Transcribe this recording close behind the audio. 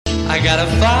I gotta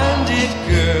find it,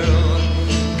 girl,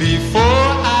 before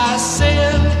I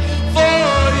send for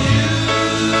you.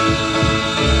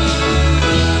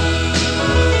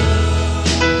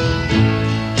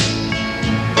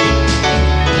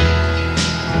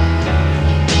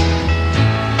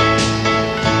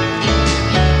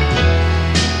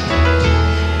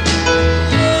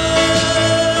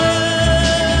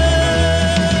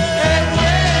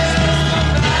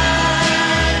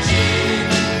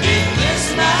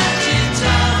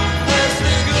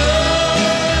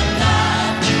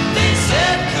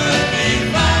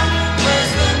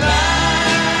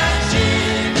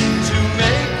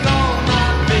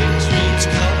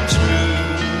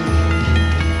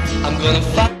 Gonna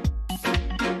find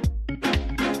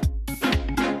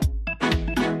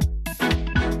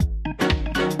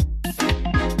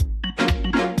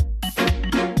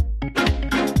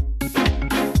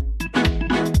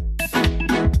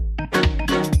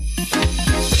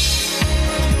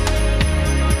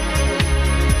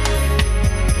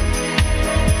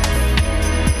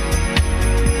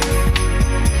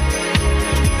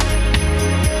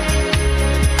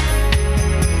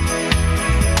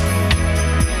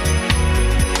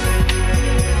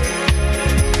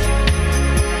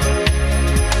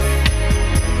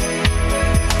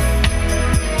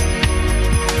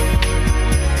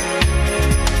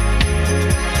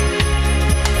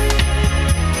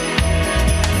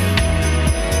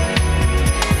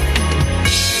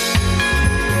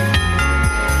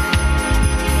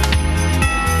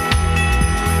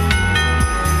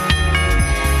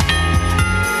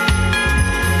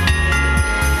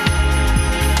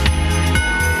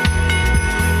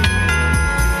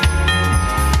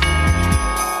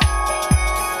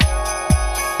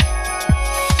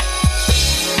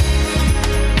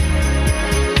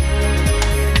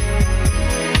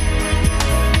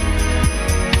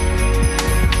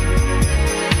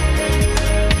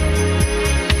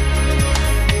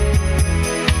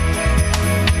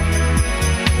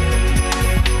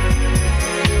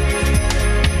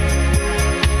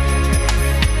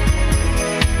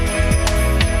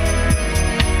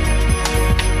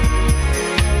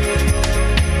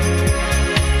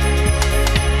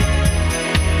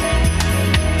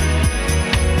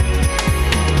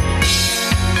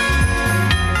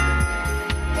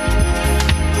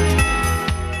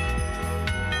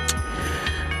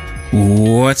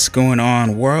What's going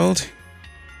on, world?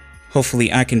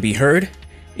 Hopefully I can be heard.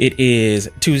 It is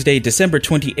Tuesday, December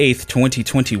 28th,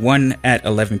 2021 at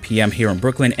 11 p.m. here in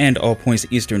Brooklyn and all points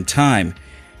Eastern Time.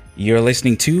 You're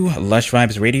listening to Lush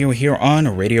Vibes Radio here on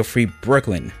Radio Free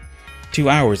Brooklyn. 2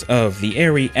 hours of the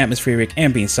airy, atmospheric,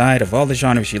 ambient side of all the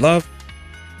genres you love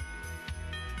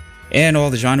and all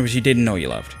the genres you didn't know you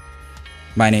loved.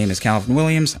 My name is Calvin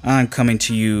Williams. I'm coming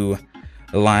to you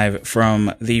live from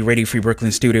the Radio Free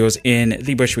Brooklyn studios in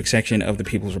the Bushwick section of the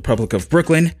People's Republic of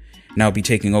Brooklyn. And I'll be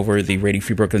taking over the Radio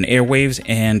Free Brooklyn airwaves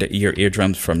and your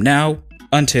eardrums from now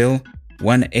until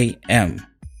 1 a.m.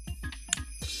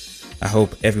 I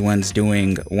hope everyone's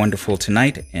doing wonderful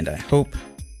tonight, and I hope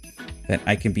that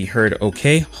I can be heard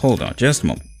okay. Hold on just a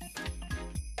moment.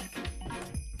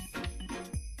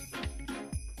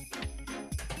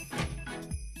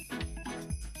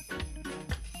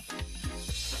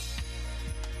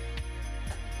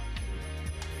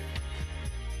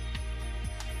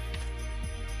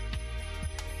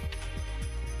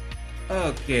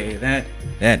 Okay,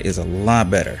 that is a lot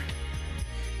better.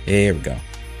 There we go.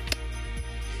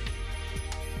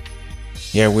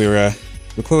 Yeah, we're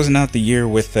closing out the year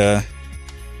with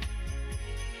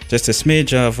just a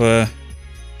smidge of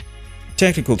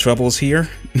technical troubles here.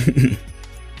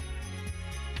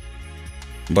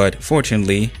 But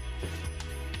fortunately,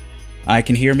 I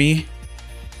can hear me.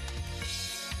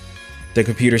 The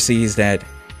computer sees that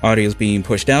audio is being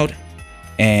pushed out,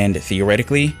 and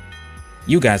theoretically,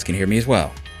 you guys can hear me as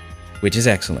well, which is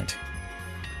excellent.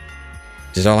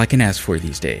 Which is all I can ask for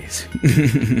these days.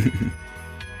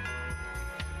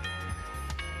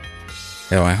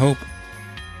 So I hope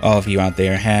all of you out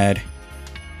there had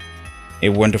a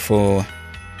wonderful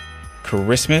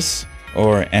Christmas,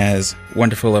 or as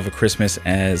wonderful of a Christmas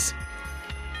as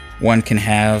one can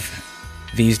have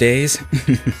these days.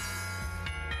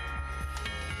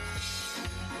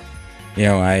 You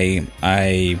know,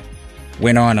 I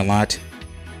went on a lot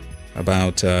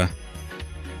about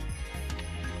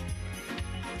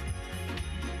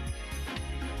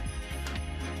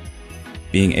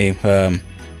being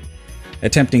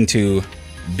attempting to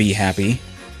be happy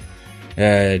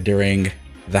during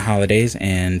the holidays,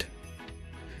 and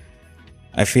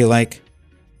I feel like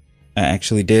I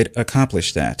actually did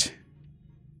accomplish that.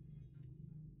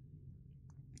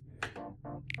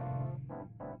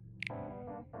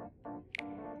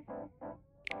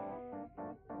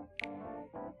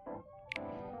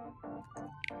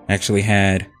 actually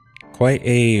had quite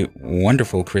a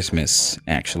wonderful Christmas,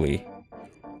 actually.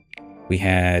 We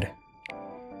had,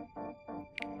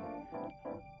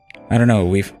 I don't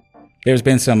know, there's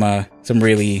been some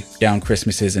really down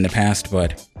Christmases in the past,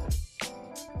 but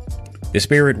the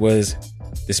spirit was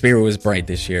bright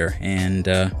this year, and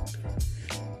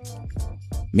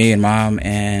me and Mom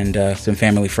and some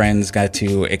family friends got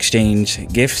to exchange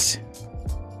gifts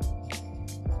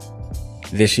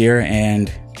this year,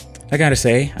 and I gotta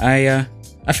say, I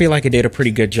feel like I did a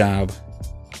pretty good job.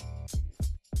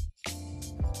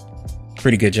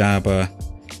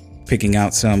 Picking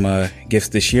out some gifts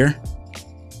this year.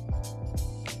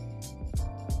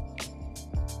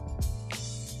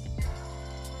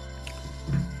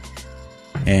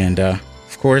 And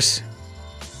of course,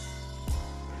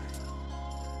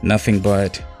 nothing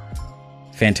but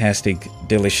fantastic,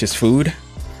 delicious food.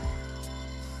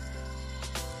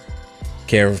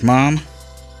 Care of Mom,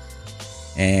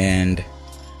 and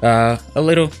a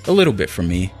little bit from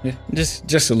me,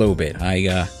 just a little bit.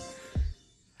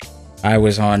 I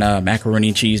was on macaroni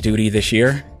and cheese duty this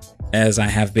year, as I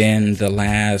have been the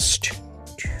last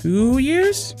 2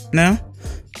 years now.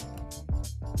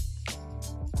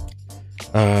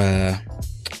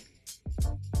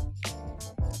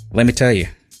 Let me tell you,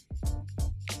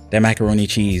 that macaroni and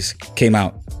cheese came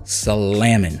out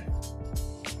slamming.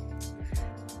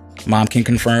 Mom can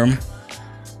confirm.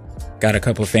 Got a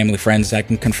couple of family friends that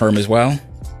can confirm as well.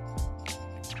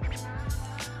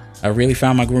 I really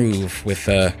found my groove with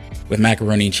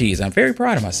macaroni and cheese. I'm very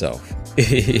proud of myself.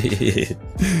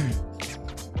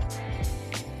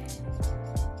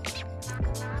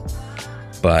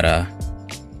 But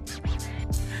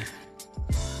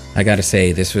I gotta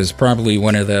say, this was probably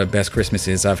one of the best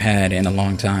Christmases I've had in a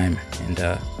long time. And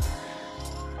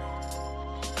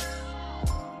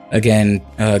again,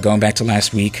 going back to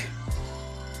last week,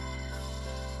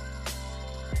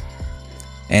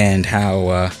 and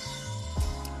how,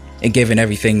 and given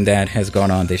everything that has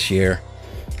gone on this year,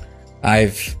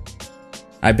 I've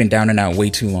been down and out way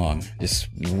too long, just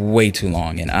way too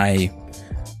long, and I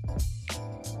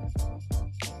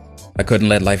couldn't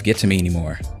let life get to me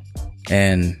anymore,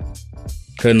 and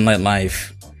couldn't let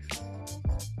life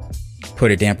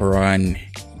put a damper on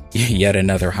yet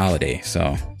another holiday.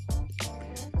 So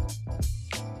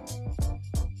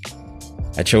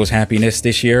I chose happiness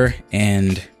this year,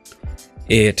 and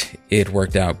it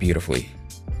worked out beautifully.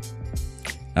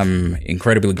 I'm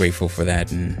incredibly grateful for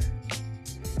that, and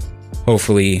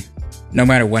hopefully, no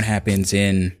matter what happens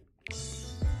in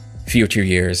future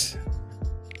years,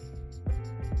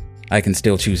 I can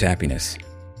still choose happiness.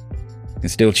 I can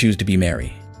still choose to be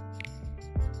merry.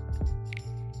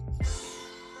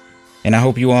 And I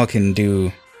hope you all can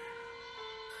do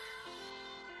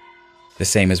the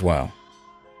same as well.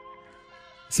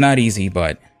 It's not easy,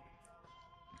 but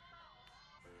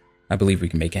I believe we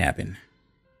can make it happen.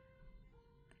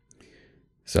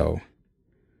 So,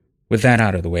 with that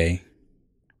out of the way,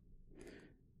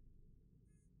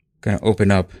 I'm gonna open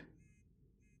up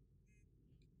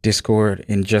Discord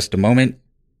in just a moment.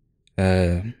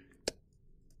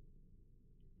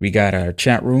 We got our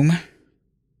chat room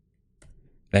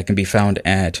that can be found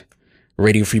at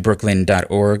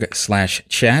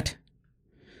radiofreebrooklyn.org/chat.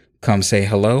 Come say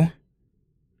hello.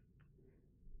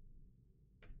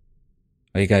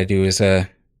 All you gotta do is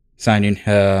sign in,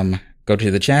 go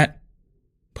to the chat,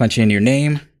 punch in your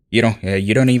name. You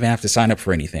don't even have to sign up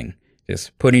for anything.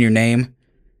 Just put in your name,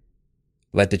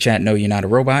 let the chat know you're not a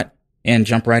robot, and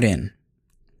jump right in.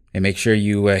 And make sure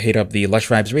you hit up the Lush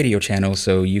Vibes radio channel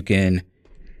so you can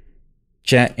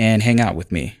chat and hang out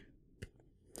with me.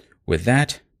 With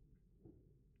that,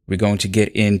 we're going to get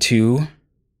into...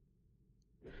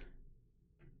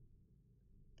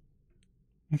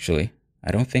 Actually,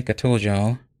 I don't think I told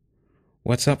y'all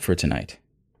what's up for tonight.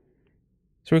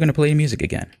 So we're going to play music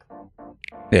again.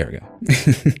 There we go.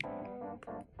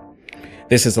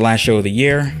 This is the last show of the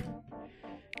year.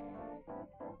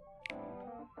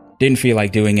 Didn't feel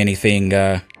like doing anything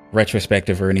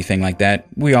retrospective or anything like that.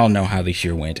 We all know how this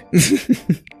year went.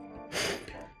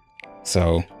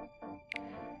 So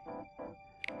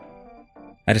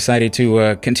I decided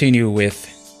to continue with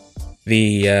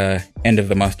the end of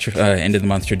the month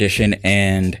tradition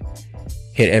and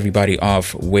hit everybody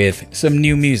off with some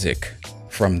new music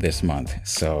from this month.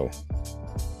 So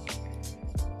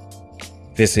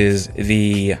this is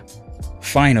the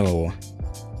final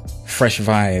Fresh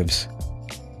Vibes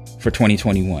for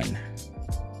 2021.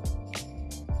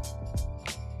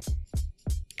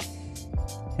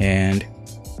 And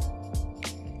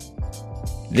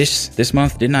this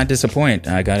month did not disappoint,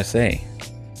 I gotta say.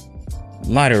 A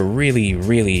lot of really,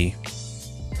 really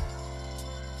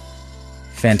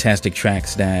fantastic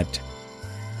tracks that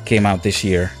came out this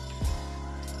year.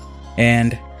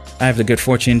 And I have the good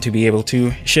fortune to be able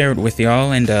to share it with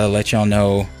y'all and let y'all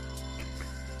know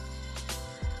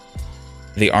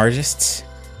the artists,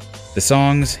 the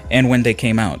songs, and when they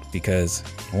came out, because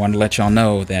I want to let y'all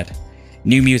know that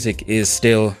new music is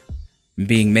still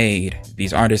being made.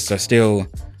 These artists are still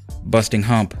busting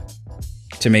hump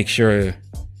to make sure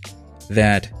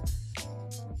that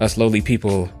us lowly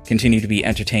people continue to be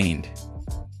entertained.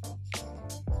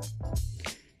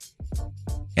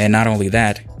 And not only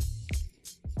that,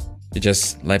 to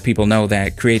just let people know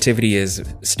that creativity is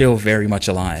still very much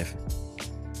alive.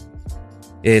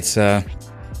 It's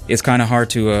kind of hard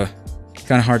to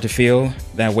feel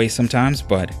that way sometimes,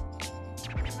 but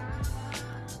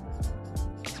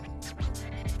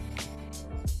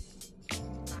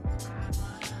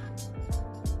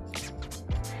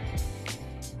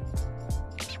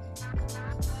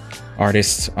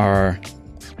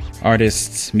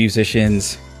artists,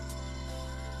 musicians,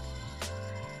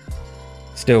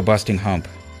 still busting hump.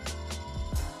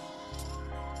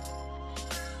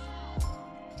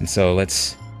 And so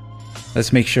let's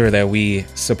make sure that we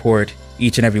support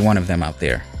each and every one of them out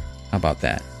there. How about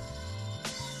that?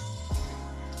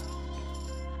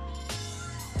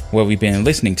 What we've been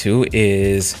listening to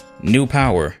is New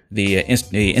Power, the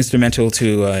instrumental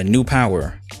to New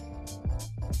Power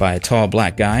by Tall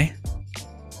Black Guy.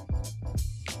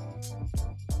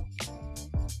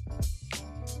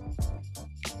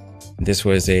 This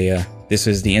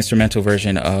is the instrumental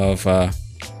version of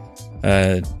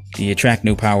the track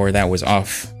New Power that was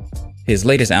off his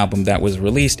latest album that was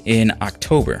released in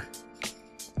October.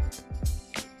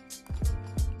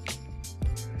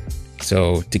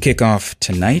 So to kick off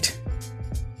tonight,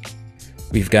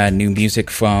 we've got new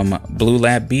music from Blue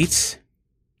Lab Beats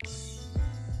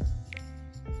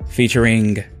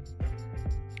featuring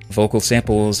vocal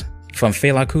samples from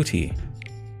Fela Kuti.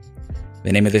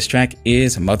 The name of this track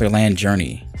is Motherland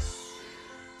Journey.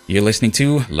 You're listening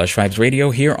to Lush Vibes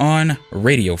Radio here on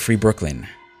Radio Free Brooklyn.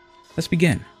 Let's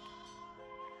begin.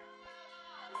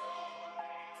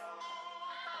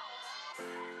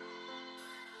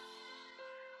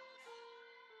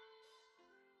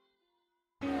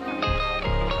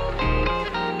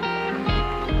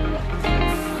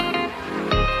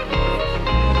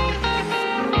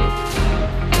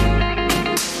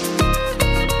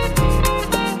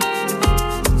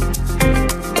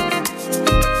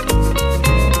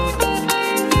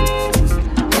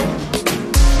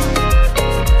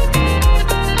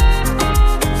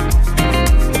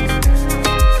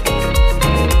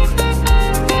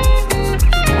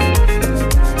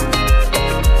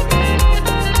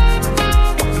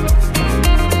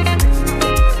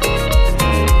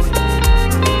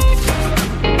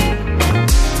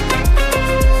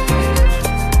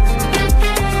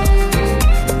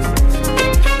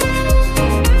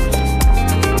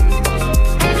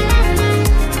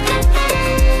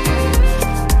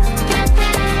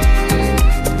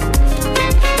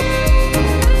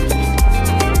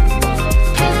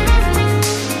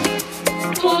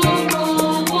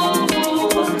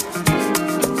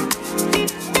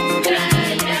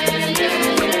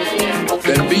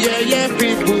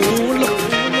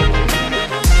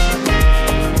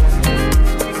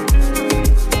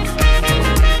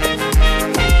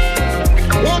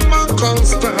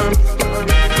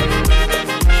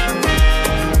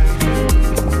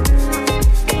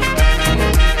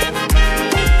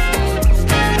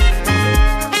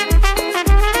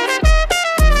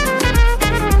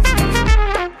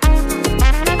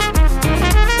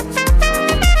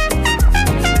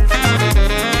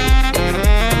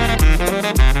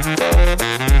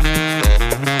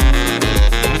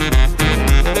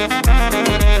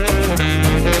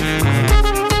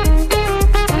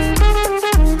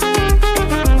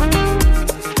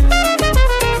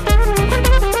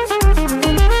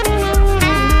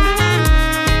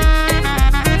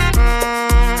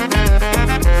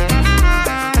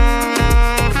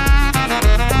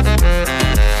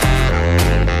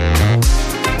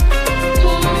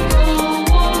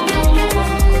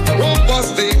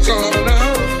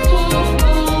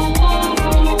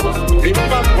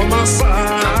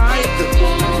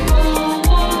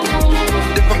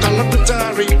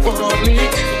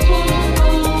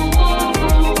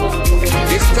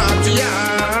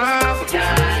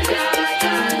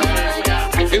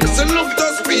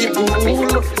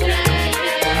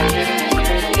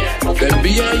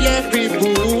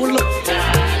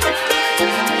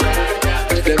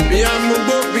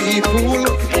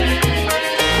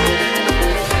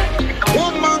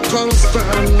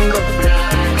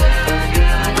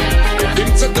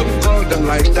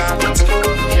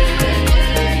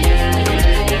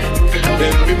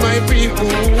 Them be my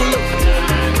people.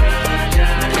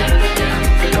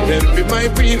 Them be my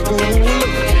people.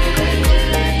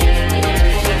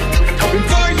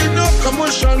 Before you know,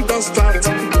 commotion don't start.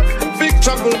 Big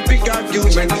trouble, big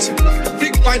argument.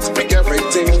 Big fights, big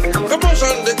everything.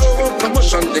 Commotion they go,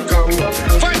 commotion they come.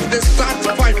 Fight they start,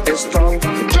 fight they strong.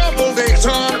 Trouble they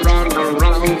turn round and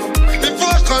round.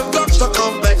 Before conduct the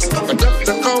convex, conduct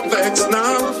the convex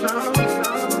now.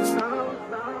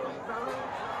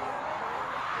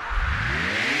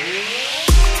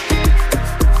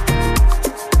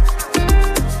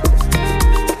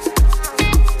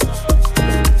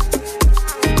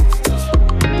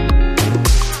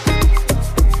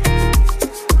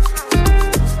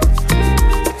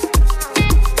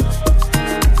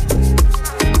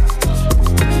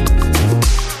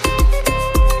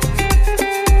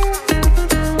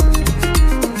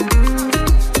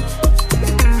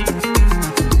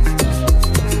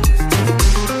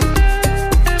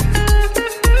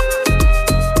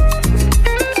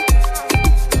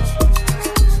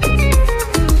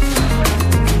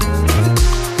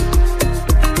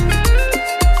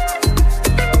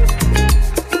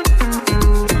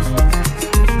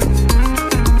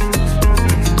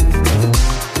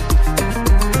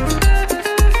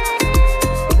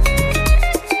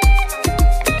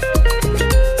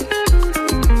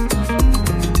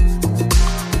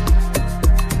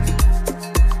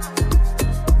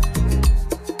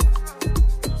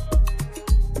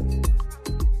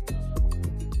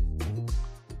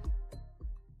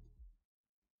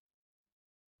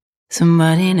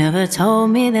 Somebody never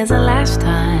told me there's a last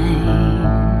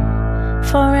time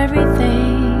for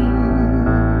everything.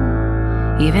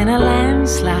 Even a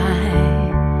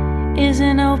landslide is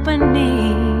an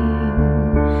opening,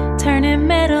 turning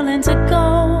metal into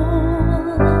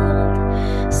gold.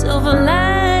 Silver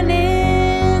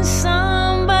lining,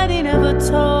 somebody never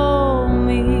told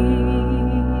me.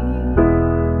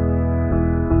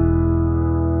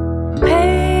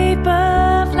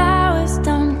 Paper flowers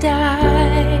don't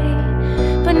die,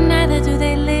 but neither do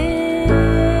they live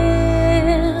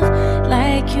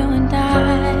like you and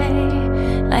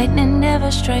I. Lightning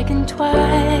never striking twice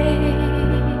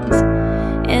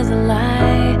is a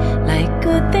lie. Like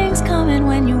good things coming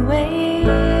when you wait.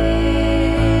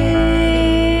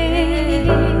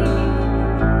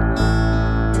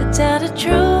 To tell the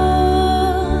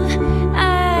truth,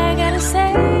 I gotta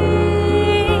say,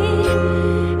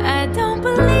 I don't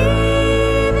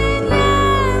believe in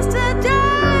yesterday.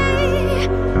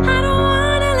 I don't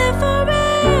wanna live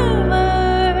forever.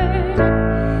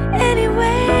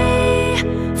 Anyway,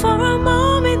 for a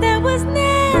moment that was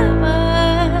never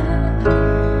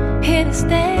here to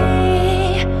stay.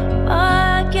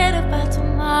 Forget about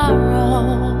tomorrow.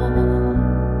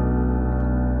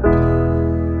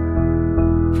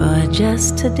 For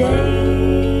just today.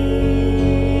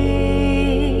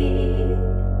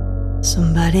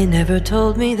 Somebody never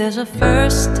told me there's a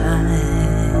first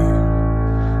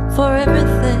time for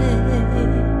everything.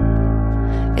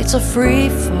 It's a free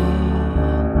fall,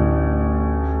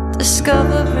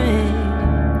 discovering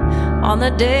on the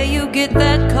day you get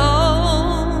that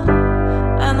call,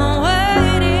 and the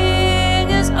waiting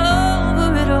is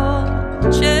over. It all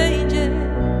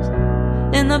changes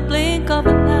in the blink of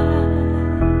an eye.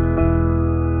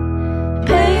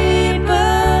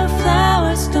 Paper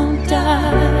flowers don't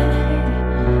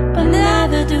die, but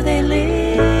neither do they live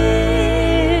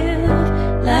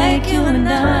like you and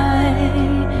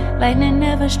I. Lightning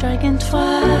never striking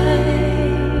twice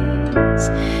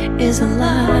is a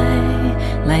lie.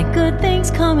 Like good things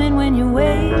coming when you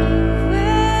wait.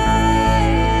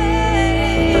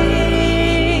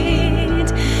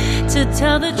 To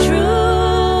tell the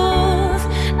truth,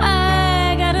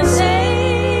 I gotta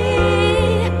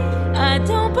say, I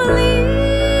don't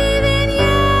believe in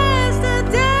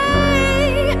yesterday.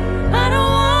 I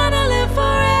don't wanna live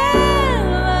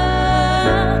forever.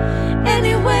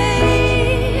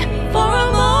 Anyway, for a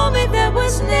moment that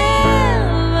was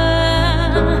never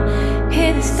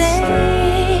here to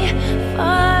stay.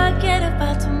 Forget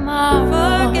about tomorrow.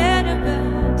 Forget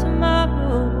about tomorrow.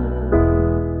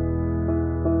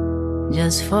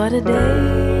 Just for today.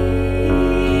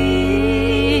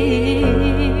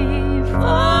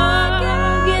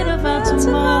 Forget about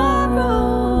tomorrow.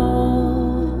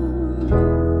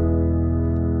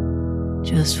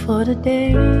 Just for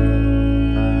today.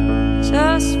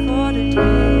 Just for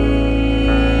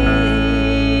today.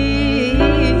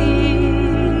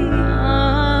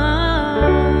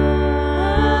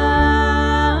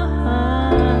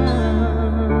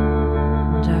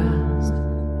 Just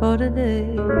for today.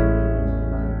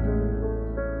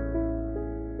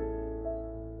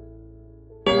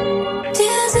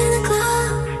 Tears in the clouds.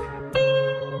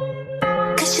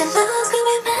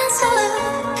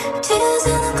 Tears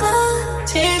in the club.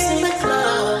 Tears in the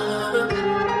club.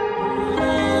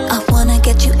 I wanna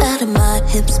get you out of my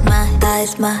hips, my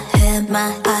thighs, my hair,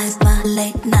 my eyes, my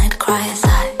late night cries.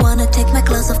 I wanna take my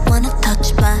clothes off, wanna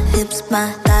touch my hips,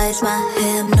 my thighs, my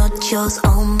hair, not yours,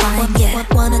 all mine. Yeah,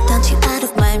 wanna dance you out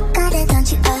of my, gotta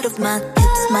dance you out of my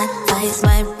hips, my thighs,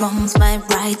 my wrongs, my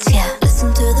rights. Yeah,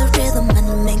 listen to the rhythm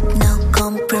and make no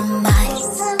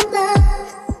compromise.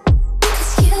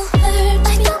 'Cause you hurt,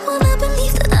 I don't wanna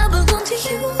believe that I belong to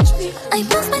you. I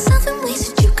love myself in ways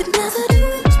that you could never do.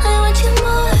 I want you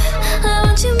more, I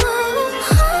want you more.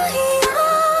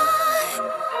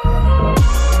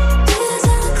 Tears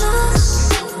in the club.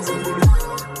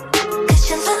 'Cause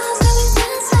your love's got me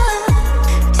dancing.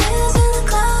 Tears in the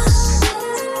club.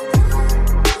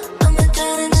 I'm not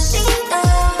turning the beat up.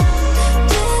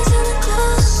 Tears in the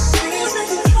club.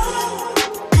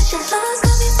 'Cause your love's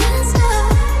got me dancing.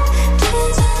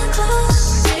 Tears in the club.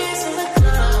 Tears in the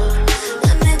club.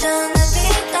 Let me turn the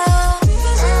beat up.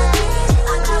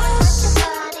 I got your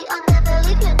body, I'll never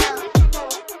leave you now.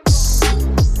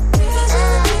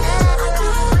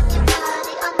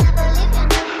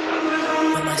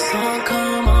 When my song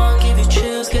come on, give you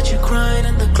chills, get you crying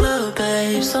in the club,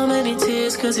 babe. So many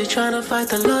tears, 'cause you're trying to fight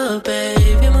the love,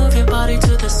 babe. You move your body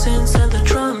to the synths and the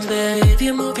drum, babe.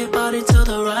 You move your body to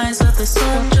the rise of the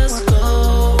sun. Just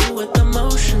go with the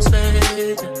motions,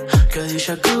 babe. Girl, you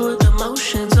should go with the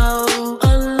motions, oh.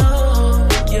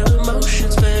 Unload your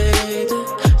emotions, babe.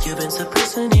 You've been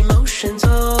suppressing emotions,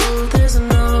 oh. There's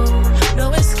no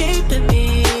escaping me.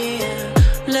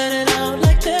 Let it out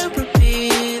like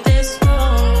therapy. There's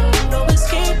no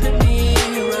escaping me.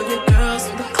 Rugged girls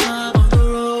in the club, on the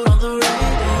road, on the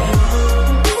radio.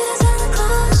 Tears in the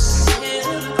club. Tears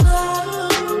in the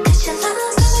club. 'Cause your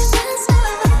love's got me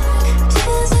dancing.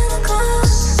 Tears in the club.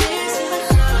 Tears in the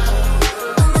club.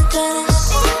 I'm not turning the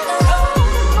beat up.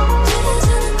 Tears in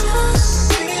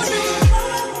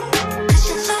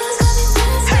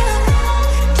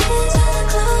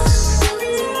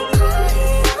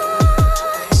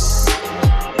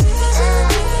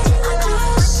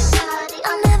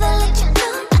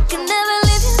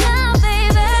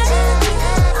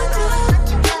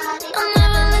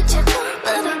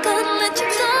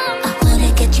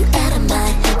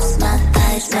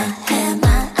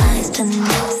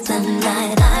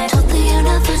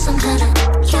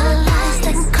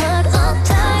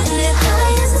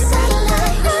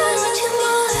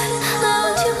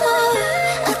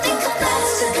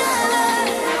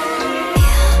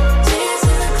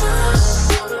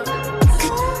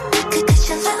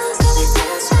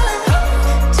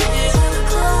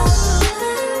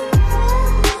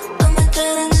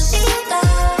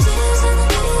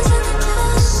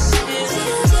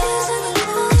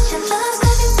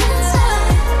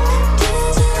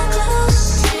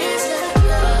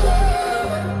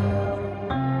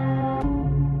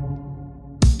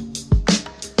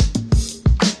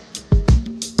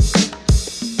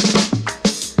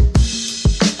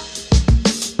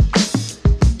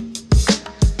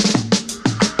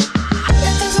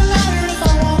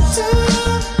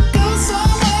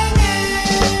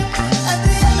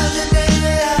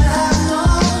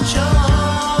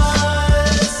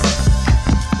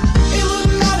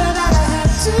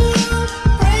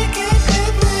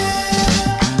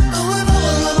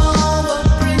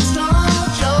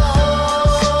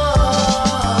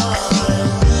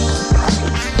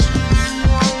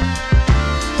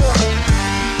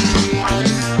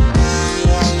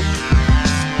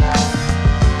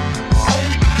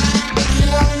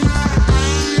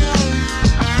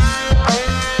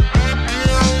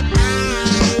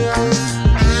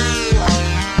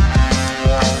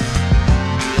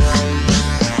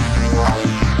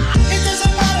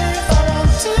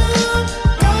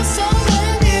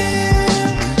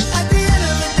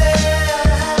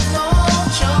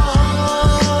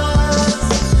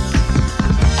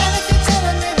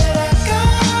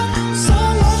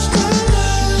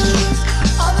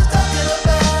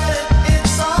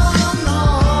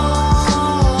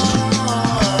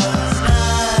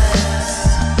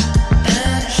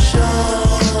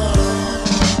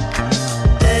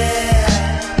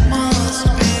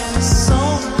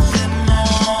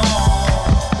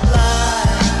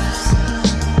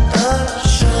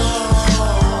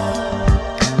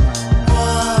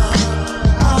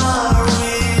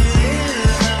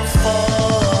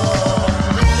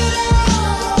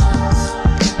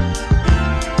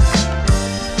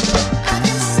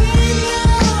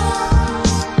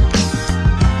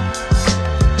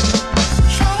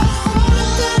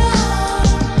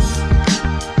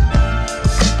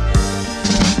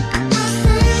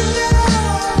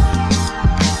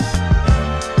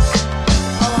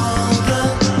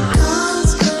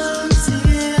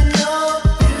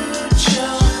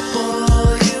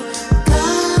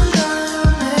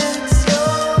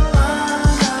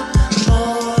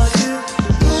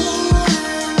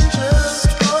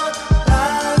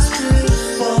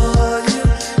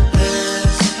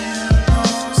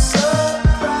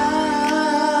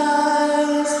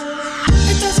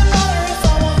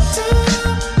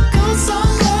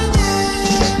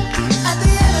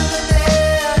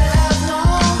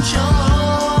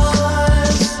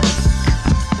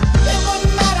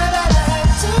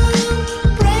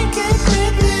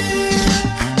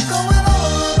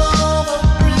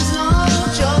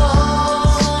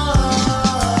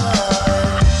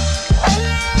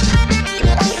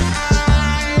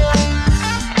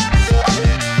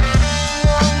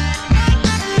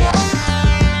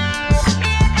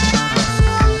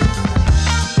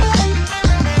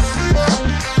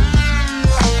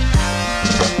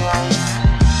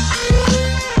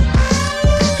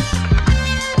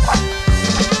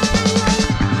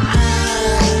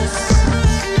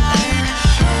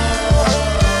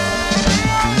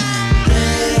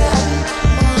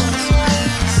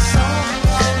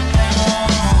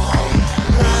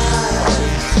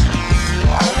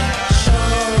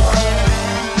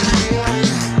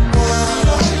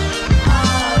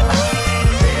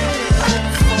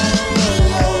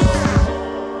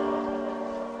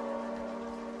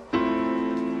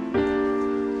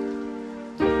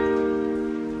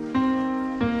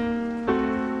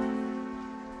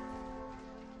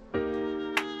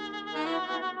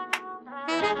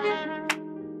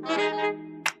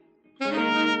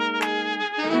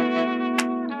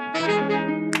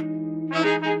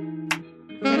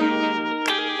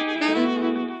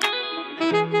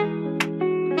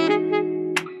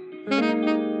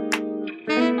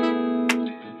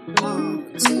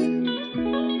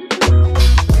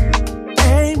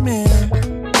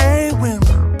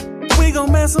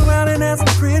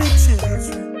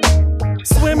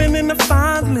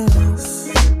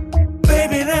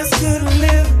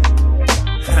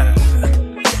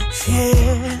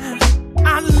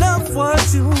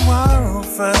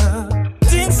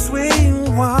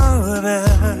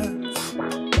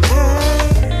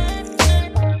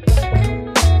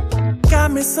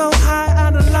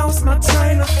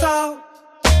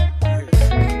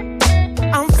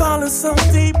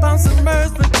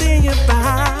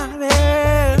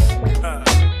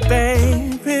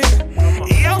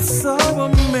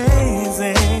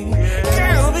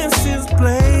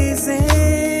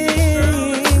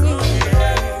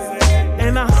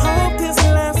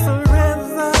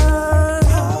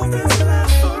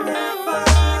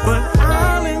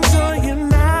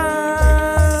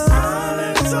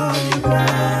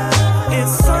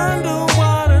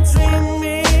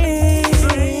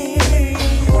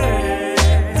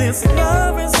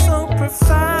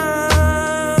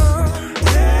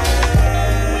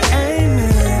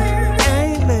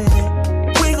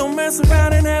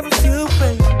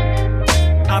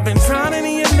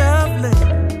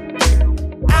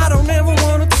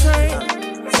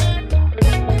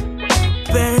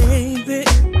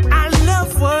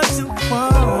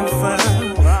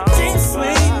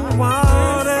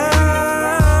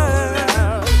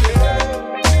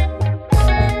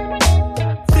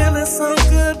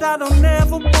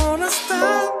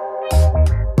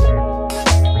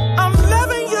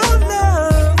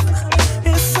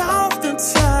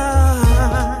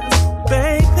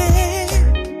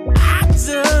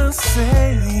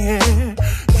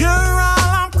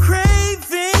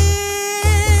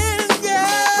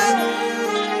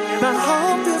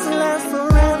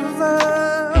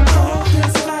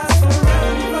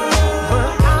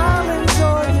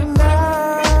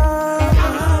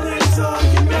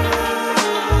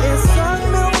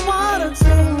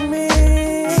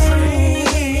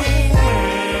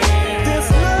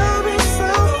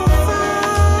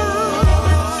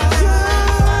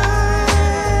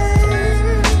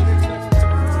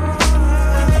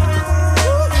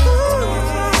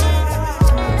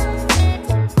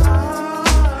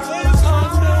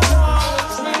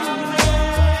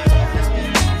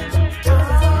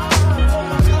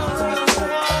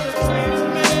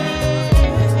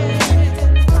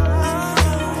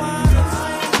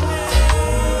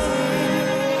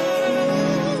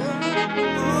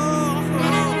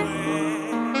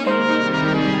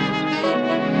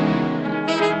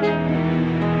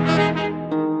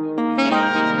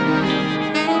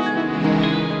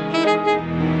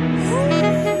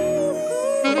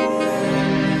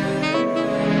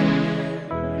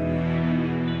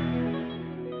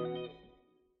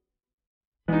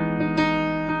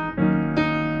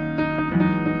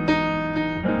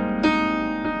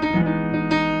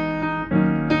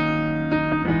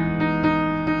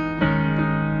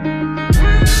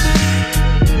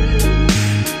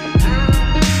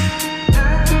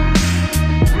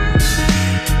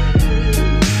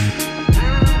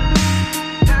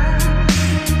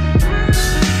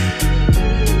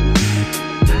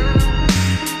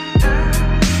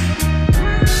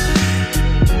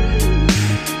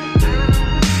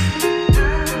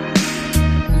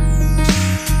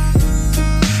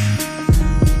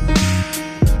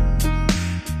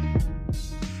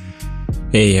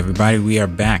Hey everybody, we are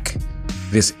back.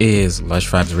 This is Lush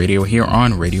Vibes Radio here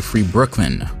on Radio Free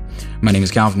Brooklyn. My name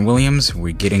is Calvin Williams.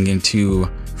 We're getting into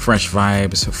fresh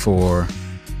vibes for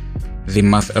the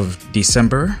month of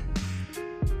December.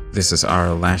 This is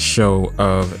our last show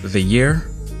of the year.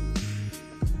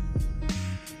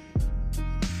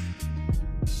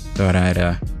 Thought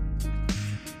I'd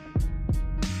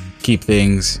keep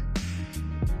things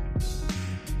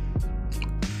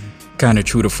kind of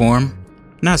true to form.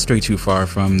 Not stray too far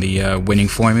from the winning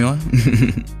formula.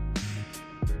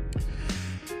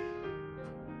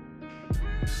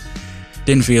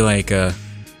 Didn't feel like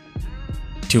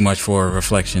too much for a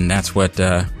reflection. That's what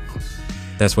the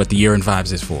Year in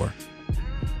Vibes is for.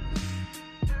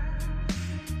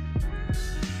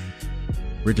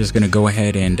 We're just gonna go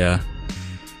ahead and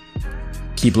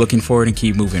keep looking forward and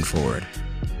keep moving forward.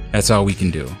 That's all we can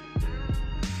do.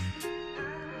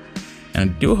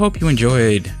 And I do hope you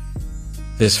enjoyed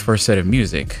this first set of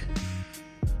music.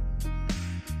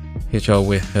 Hit y'all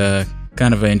with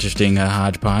kind of an interesting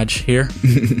hodgepodge here.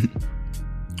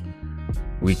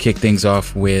 We kick things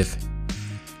off with,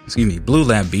 Blue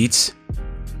Lab Beats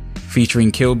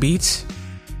featuring Kill Beats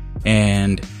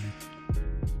and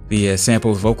the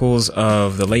sampled vocals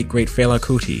of the late great Fela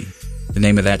Kuti. The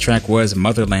name of that track was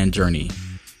Motherland Journey.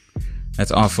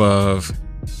 That's off of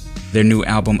their new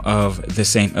album of the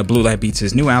same, Blue Light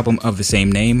Beats' new album of the same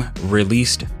name,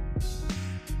 released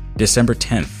December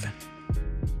 10th.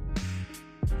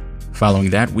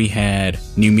 Following that, we had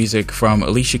new music from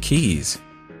Alicia Keys.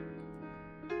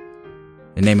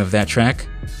 The name of that track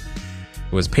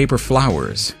was Paper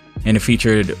Flowers, and it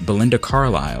featured Belinda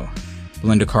Carlisle.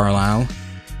 Belinda Carlisle,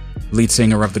 lead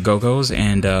singer of the Go-Go's,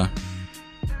 and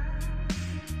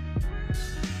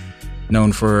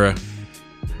known for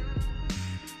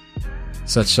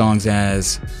such songs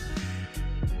as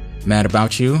Mad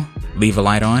About You, Leave a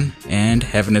Light On, and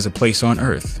Heaven is a Place on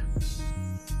Earth.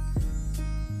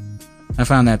 I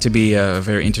found that to be a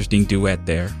very interesting duet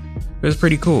there. It was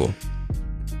pretty cool.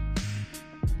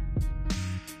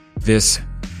 This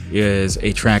is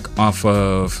a track off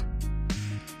of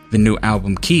the new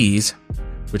album Keys,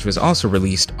 which was also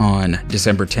released on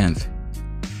December 10th.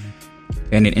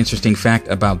 And an interesting fact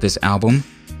about this album,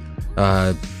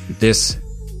 this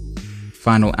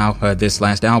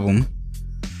last album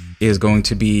is going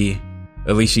to be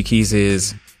Alicia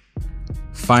Keys'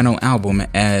 final album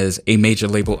as a major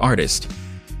label artist.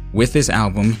 With this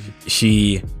album,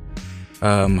 she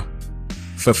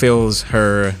fulfills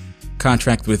her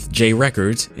contract with J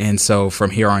Records, and so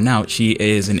from here on out, she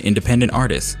is an independent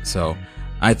artist. So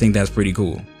I think that's pretty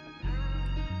cool.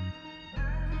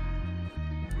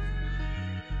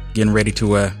 Getting ready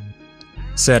to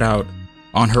set out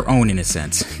on her own, in a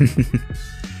sense.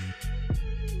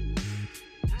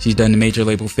 She's done the major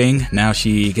label thing. Now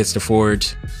she gets to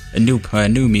forge a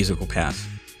new musical path,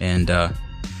 and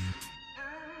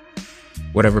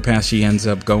whatever path she ends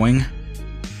up going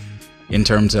in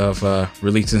terms of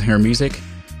releasing her music,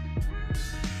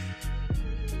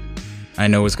 I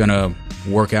know it's gonna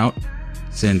work out,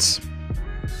 since,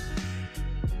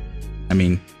 I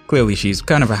mean, clearly she's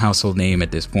kind of a household name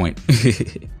at this point.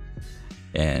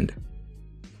 And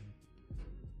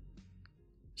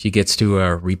she gets to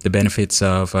reap the benefits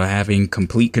of having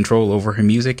complete control over her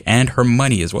music and her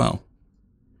money as well.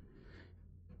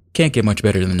 Can't get much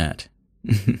better than that.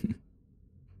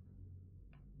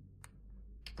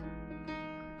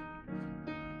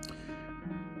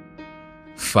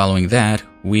 Following that,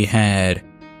 we had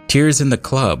Tears in the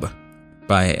Club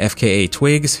by FKA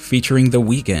Twigs featuring The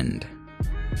Weeknd.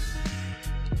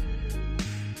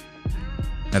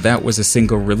 Now that was a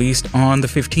single released on the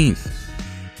 15th.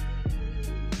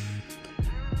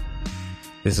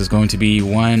 This is going to be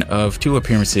one of 2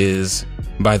 appearances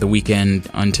by The Weeknd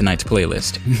on tonight's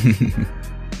playlist.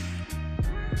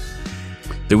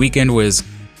 The Weeknd was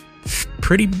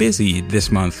pretty busy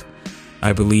this month.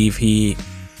 I believe he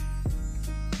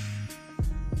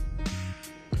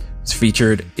was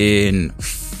featured in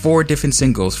 4 different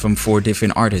singles from 4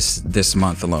 different artists this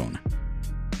month alone.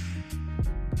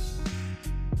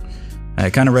 I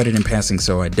kind of read it in passing,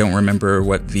 so I don't remember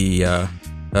what the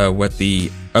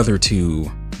other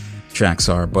 2 tracks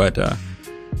are, but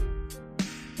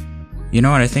you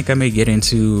know what? I think I may get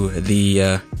into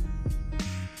the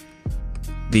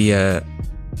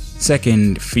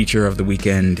second feature of The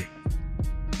Weeknd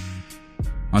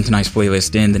on tonight's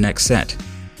playlist in the next set.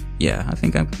 Yeah, I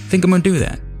think I'm gonna do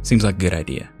that. Seems like a good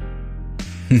idea.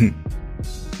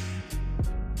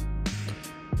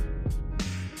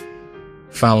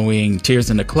 Following Tears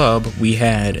in the Club, we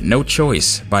had No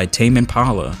Choice by Tame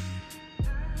Impala.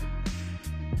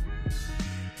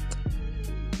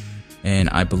 And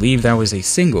I believe that was a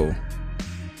single.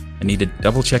 I need to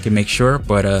double check and make sure,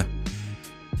 but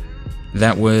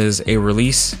that was a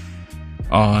release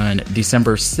on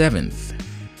December 7th.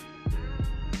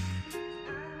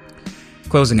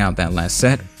 Closing out that last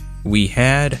set, we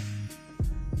had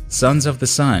Sons of the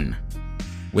Sun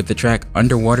with the track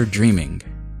Underwater Dreaming.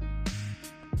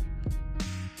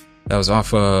 That was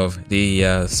off of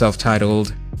the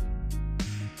self-titled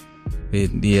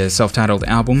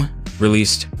album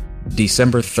released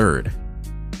December 3rd.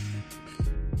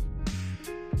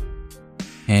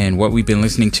 And what we've been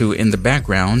listening to in the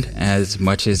background, as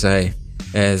much as it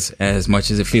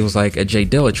feels like a J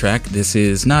Dilla track, this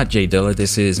is not J Dilla,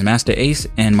 this is Master Ace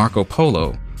and Marco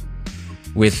Polo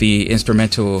with the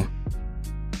instrumental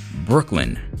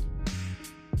Brooklyn,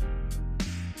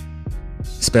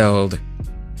 spelled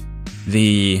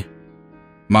the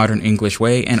modern English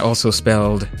way and also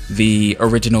spelled the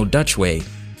original Dutch way,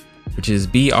 which is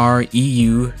Breukelen.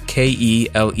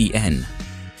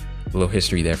 A little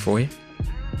history there for you.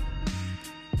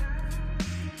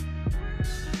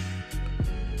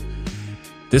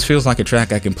 This feels like a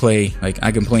track I can play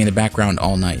in the background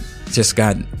all night. just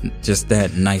got just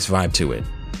that nice vibe to it.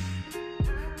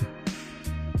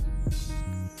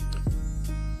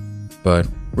 But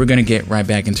we're gonna get right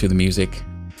back into the music.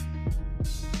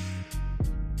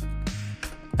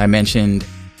 I mentioned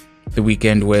The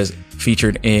Weeknd was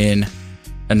featured in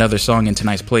another song in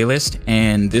tonight's playlist,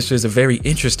 and this was a very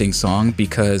interesting song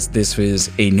because this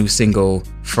was a new single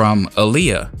from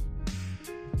Aaliyah.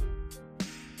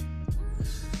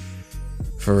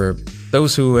 For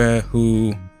those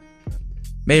who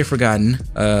may have forgotten,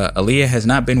 Aaliyah has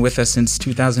not been with us since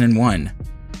 2001.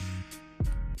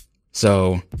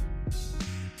 So,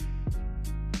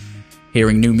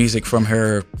 hearing new music from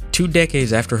her 2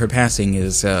 decades after her passing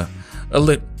is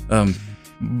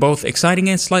both exciting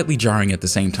and slightly jarring at the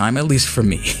same time, at least for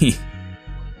me.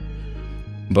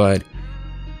 But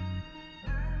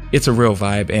it's a real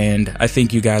vibe, and I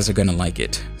think you guys are gonna like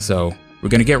it. So we're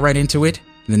gonna get right into it.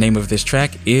 The name of this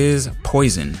track is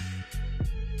Poison.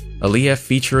 Aaliyah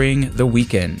featuring The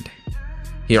Weeknd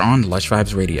here on Lush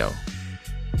Vibes Radio.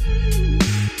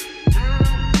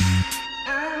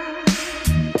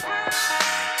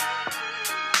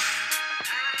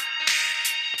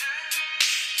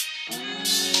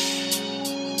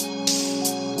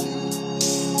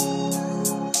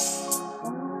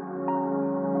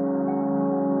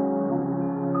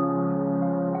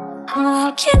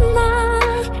 How can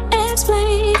I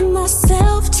explain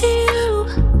myself to you?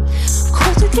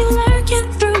 Questions keep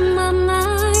lurking through my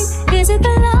mind. Is it the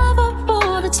love of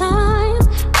all the time?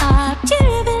 I've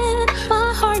given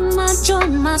my heart, my joy,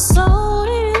 my soul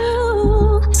to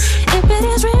you. If it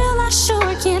is real, I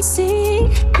sure can't see.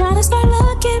 Gotta start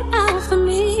looking out for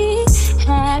me.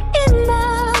 Had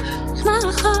enough, my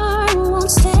heart won't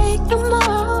take no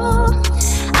more.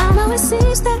 I know it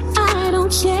seems that I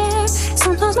don't care.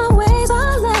 Sometimes my ways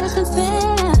are less than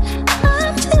fair.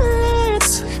 Until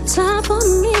it's time for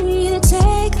me to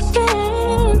take a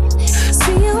stand.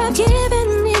 See, you have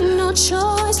given me no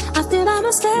choice. I feel I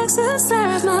must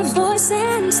exercise my voice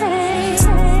and say,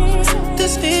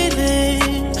 this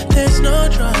feeling, there's no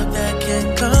drug that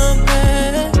can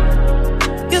compare.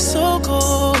 You're so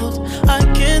cold, I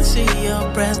can see your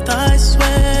breath, I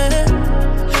swear.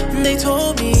 They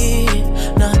told me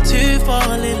not to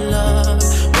fall in love,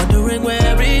 wondering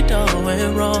where it all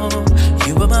went wrong.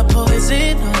 You were my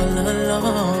poison all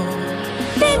along.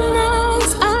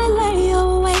 Midnights I lay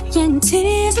awake in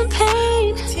tears and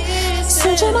pain,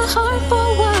 searching my heart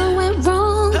for what went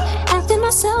wrong, asking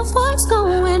myself what's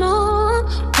going on.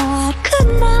 Why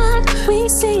could not we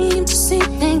seem to see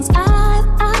things eye to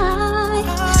eye?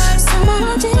 Somehow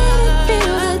I didn't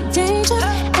feel the danger,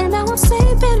 and now I'm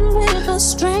sleeping with a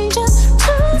stranger.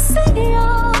 To see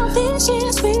all these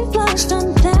years we flushed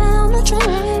on down the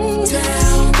drain.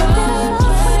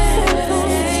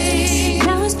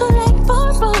 Now it's too late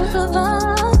for both of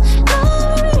us. No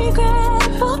regret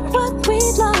for what we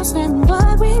lost and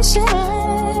what we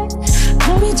shared.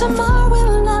 Maybe tomorrow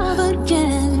we'll love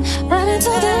again, but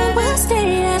until then we'll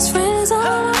stay as friends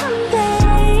all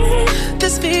day.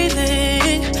 This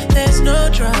feeling, there's no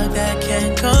drug that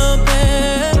can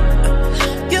compare.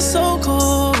 You're so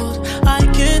cold, I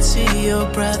can see your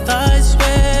breath, I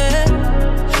swear.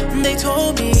 They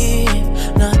told me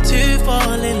not to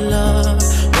fall in love,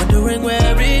 wondering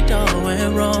where it all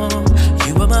went wrong.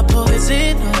 You were my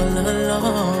poison all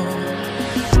along.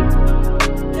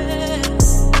 Yeah.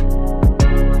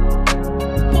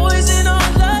 Poison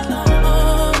all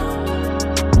along.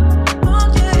 Oh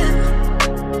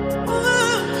yeah.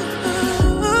 Ooh.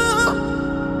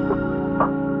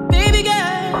 Baby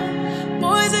girl,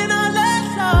 poison all along.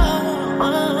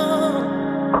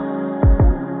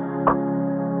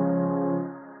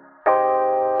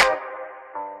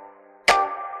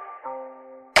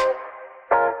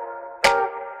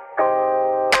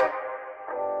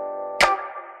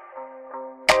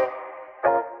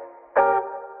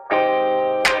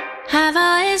 I've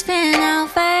always been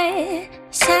over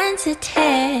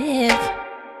sensitive.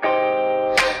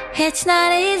 It's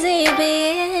not easy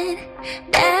being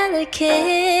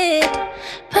delicate.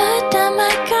 Put down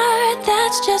my guard,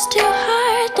 that's just too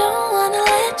hard. Don't wanna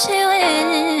let you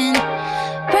in.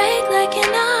 Break like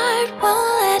an art,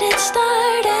 won't let it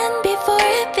start. And before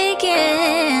it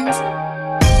begins,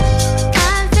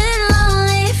 I've been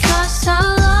lonely for so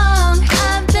long.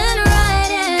 I've been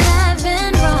right and I've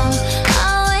been wrong.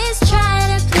 Always try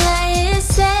to play it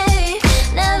safe.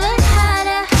 Never had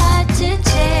a heart to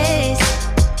chase.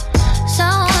 So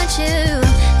won't you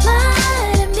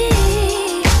lie to me?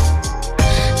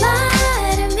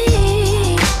 Lie to me.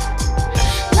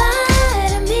 Lie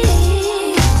to me.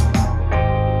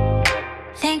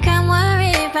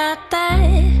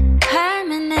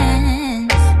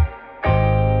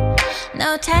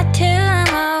 no tattoo,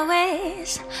 I'm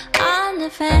always on the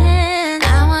fence.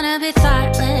 I wanna be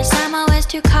thoughtless, I'm always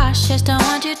too cautious. Don't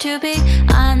want you to be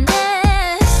honest.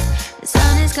 The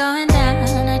sun is going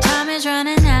down, our time is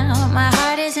running out. My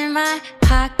heart is in my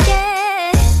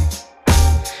pocket.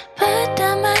 Put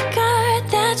down my guard,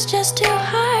 that's just too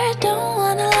hard. Don't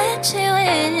wanna let you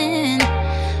in.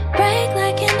 Break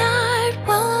like an art,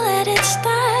 won't let it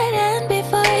start. And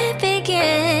before it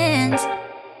begins,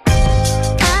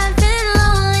 I've been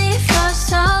lonely for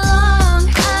so long.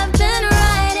 I've been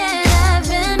right and I've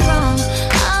been wrong.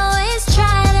 Always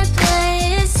try to play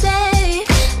it safe.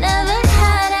 Never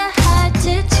had a heart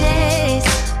to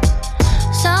chase.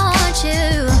 So won't you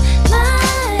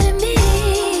lie to me?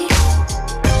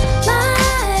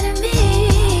 Lie to me.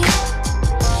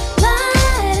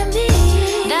 Lie to me.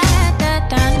 Da da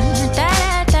da da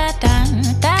da da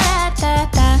da da da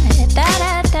da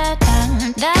da da da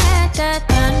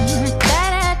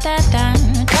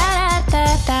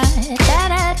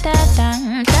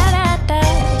da da.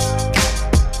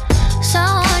 So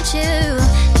won't you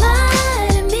lie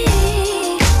to me?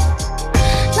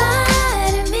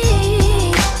 Lie to me.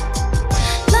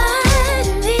 Lie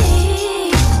to me.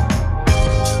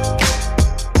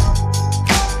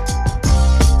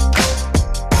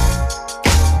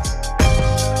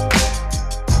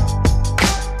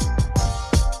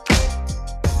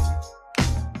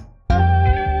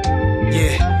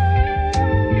 Yeah.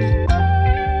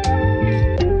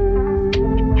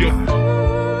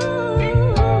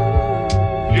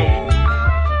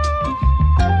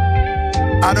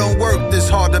 I don't work this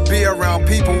hard to be around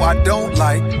people I don't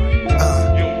like.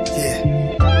 Yeah.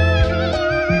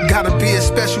 Gotta be a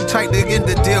special type nigga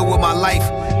to deal with my life.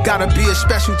 Gotta be a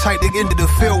special type nigga to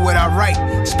feel what I write.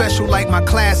 Special like my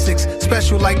classics,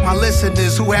 special like my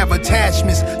listeners who have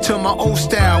attachments to my old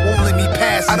style, won't let me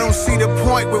pass it. I don't see the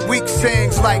point with weak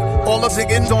sayings like all of the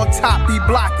niggas on top be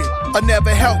blocking. I never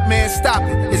help, man, stop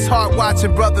it. It's hard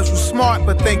watching brothers who smart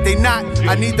but think they not.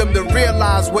 I need them to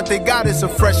realize what they got is a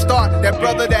fresh start. That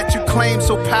brother that you claim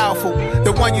so powerful,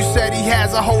 the one you said he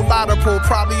has a whole lot of pull,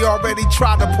 probably already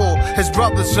tried to pull his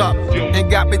brothers up and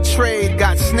got betrayed,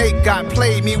 got snaked, got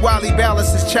played. Meanwhile he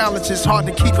balances challenges, hard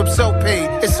to keep himself paid.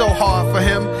 It's so hard for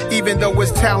him, even though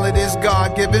his talent is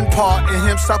God-given part in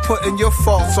him. Stop putting your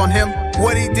faults on him.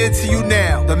 What he did to you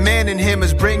now, the man in him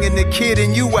is bringing the kid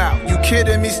in you out. You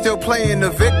kidding me, still playing the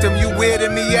victim, you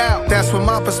weirding me out. That's what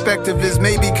my perspective is,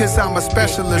 maybe cause I'm a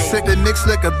specialist. Sick of mixed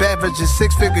liquor beverages,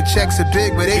 6-figure checks are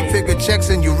big, but 8-figure checks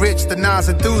and you rich. The Nas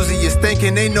enthusiasts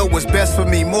thinking they know what's best for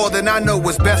me, more than I know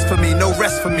what's best for me, no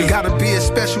rest for me. Gotta be a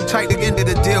special type nigga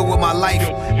to deal with my life.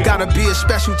 Gotta be a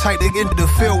special type nigga to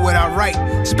feel what I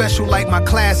write. Special like my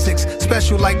classics,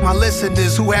 special like my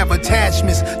listeners who have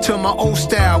attachments to my old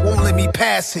style, won't let me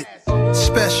pass it.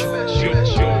 Special.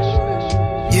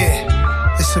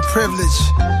 Yeah, it's a privilege.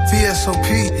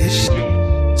 VSOP is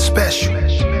special.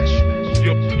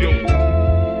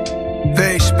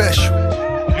 Very special.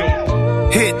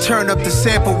 Hit, turn up the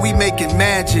sample, we making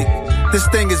magic. This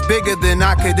thing is bigger than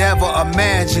I could ever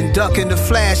imagine. Ducking the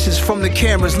flashes from the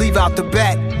cameras, leave out the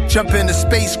back. Jump in the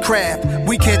spacecraft,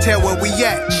 we can't tell where we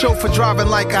at. Chauffeur driving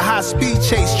like a high-speed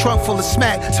chase, trunk full of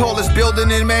smack. Tallest building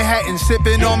in Manhattan,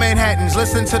 sipping on Manhattans,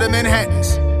 listen to the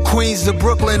Manhattans. Queens to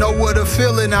Brooklyn, oh what a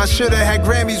feeling. I should've had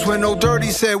Grammys when No Dirty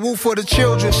said woo for the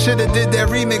children. Should've did that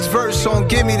remix verse on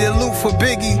Gimme the Loot for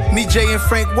Biggie. Me, Jay, and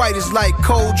Frank White is like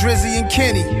Cole, Drizzy, and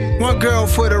Kenny. One girl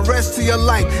for the rest of your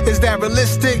life, is that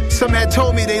realistic? Some had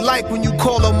told me they like when you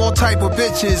call them all type of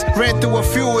bitches. Ran through a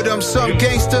few of them, some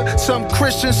gangster, some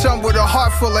Christian, some with a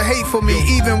heart full of hate for me.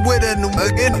 Even with a new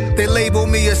again, they label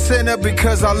me a sinner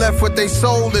because I left what they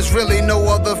sold. There's really no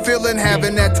other feeling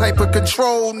having that type of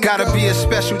control. Gotta be a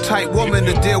special type woman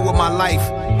to deal with my life.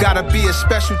 Gotta be a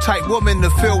special type woman to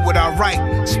feel what I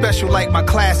write. Special like my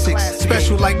classics,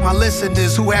 special like my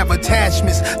listeners who have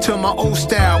attachments to my old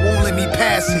style, won't let me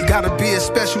pass it. Gotta be a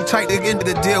special type nigga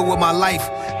to deal with my life.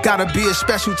 Gotta be a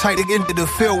special type nigga to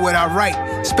feel what I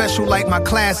write. Special like my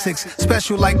classics,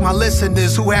 special like my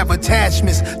listeners who have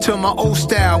attachments to my old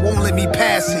style, won't let me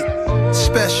pass it.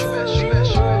 Special.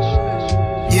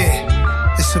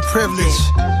 Yeah, it's a privilege.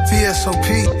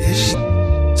 VSOP is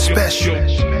special.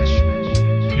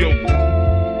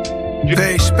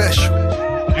 Very special.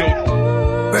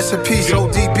 Rest in peace,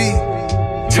 ODB,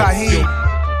 Taheed,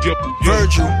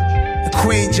 Virgil, the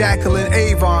Queen Jacqueline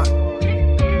Avon.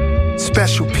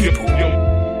 Special people.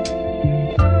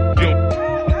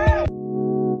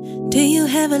 Do you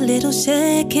have a little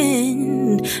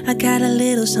second? I got a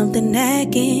little something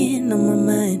nagging on my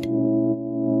mind,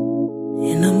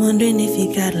 and I'm wondering if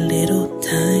you got a little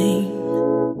time.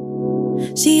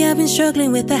 See, I've been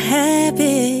struggling with the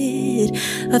habit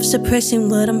of suppressing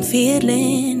what I'm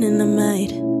feeling, and I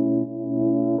might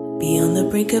be on the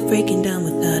brink of breaking down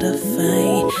without a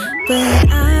fight.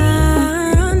 But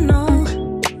I know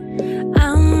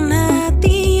I'm not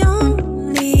the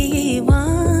only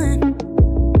one.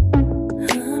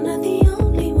 I'm not the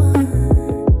only one.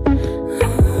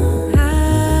 I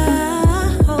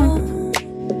hope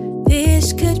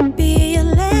this could be a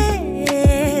lesson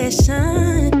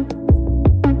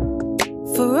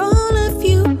for all of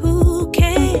you who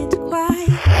can't quite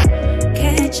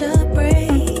catch a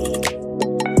break.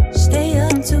 Stay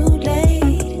up too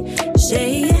late,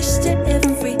 say yes to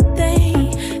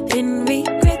everything, then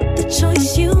regret the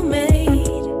choice you made.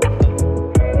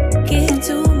 Give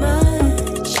too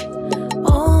much,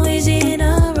 always in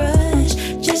a rush.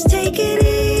 Just take it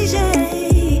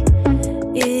easy,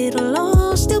 it'll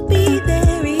all still be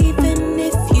there even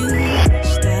if you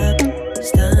stop.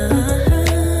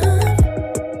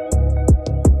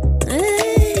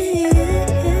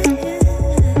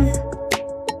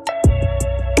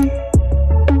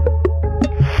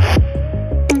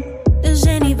 Does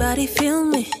anybody feel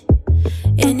me?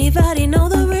 Anybody know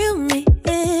the real me?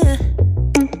 Yeah.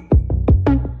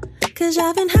 'Cause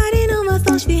I've been hiding all my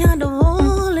thoughts behind a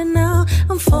wall, and now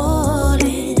I'm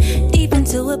falling deep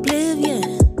into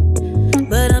oblivion,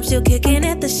 but I'm still kicking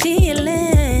at the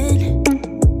ceiling.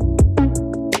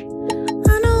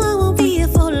 I know I won't be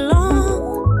here for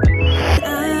long.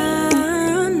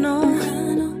 I know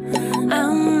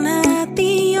I'm not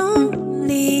the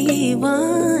only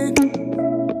one.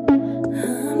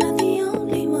 I'm not the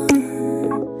only one.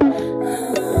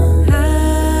 I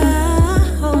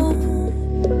hope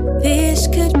this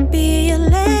could be a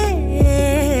lesson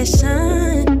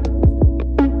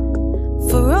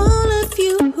for all of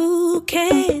you who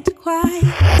can't quite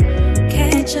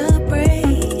catch a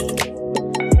break.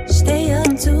 Stay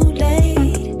up too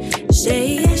late, say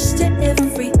yes to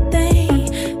everything,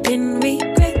 then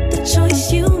regret the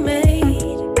choice you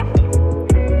made.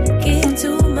 Give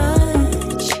too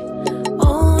much,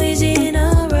 always in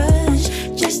a rush.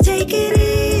 Just take it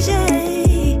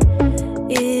easy,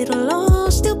 it'll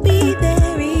all still be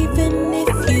there even if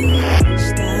you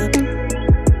stop.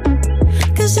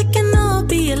 'Cause it can all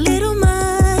be a little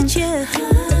much, yeah.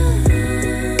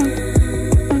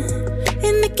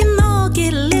 And it can all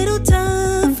get a little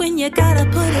tough when you gotta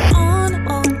put it on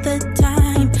all the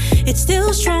time. It's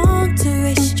still strong to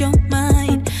rest your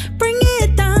mind. Bring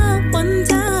it down one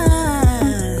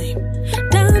time.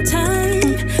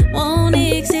 Downtime won't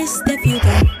exist if you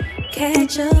don't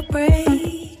catch a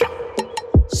break.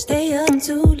 Stay up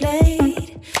too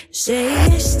late, say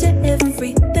yes to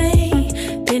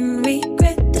everything, then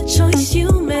regret the choice you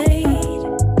made.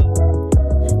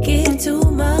 Give too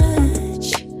much,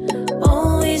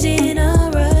 always in a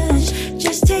rush.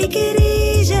 Just take it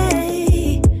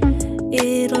easy,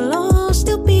 it'll all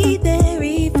still be there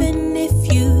even if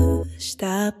you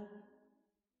stop.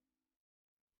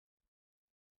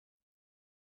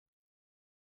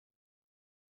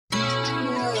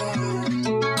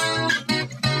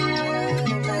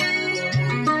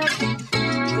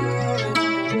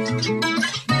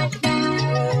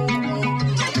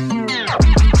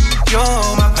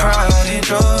 You're my pride and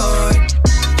joy.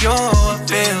 You're what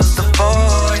fills the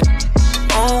void.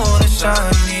 All the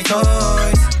shiny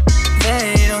toys,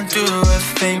 they don't do a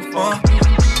thing for.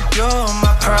 You're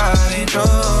my pride and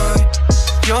joy.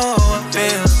 You're what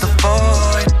fills the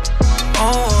void.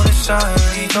 All the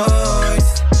shiny toys,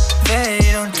 they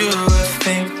don't do a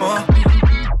thing for.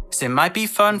 So it might be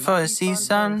fun for a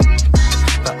season,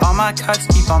 but all my cuts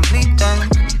keep on bleeding.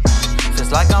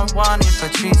 Feels like I'm wanted for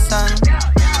treason,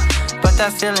 but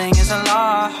that feeling is a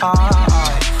lie.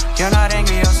 You're not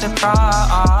angry or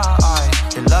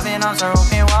surprised. Your loving arms are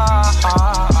open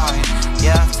wide.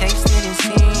 Yeah, I've tasted and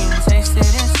seen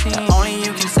that only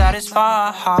you can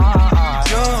satisfy.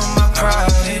 You're my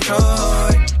pride and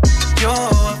joy. You're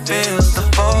what fills the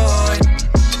void.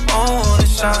 All the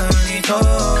shiny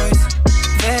toys,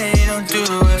 they don't do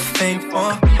a thing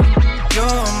for.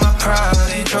 You're my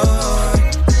pride and joy.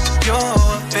 You're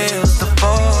what fills the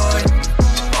void.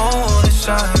 All the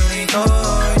shiny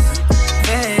toys,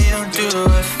 they don't do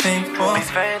a thing for.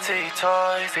 These fancy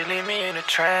toys, they leave me in a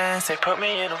trance. They put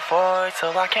me in a void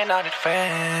so I cannot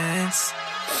advance.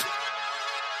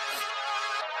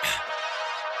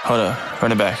 Hold up,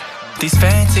 run it back. These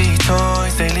fancy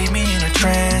toys, they leave me in a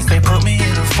trance. They put me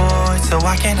in a void so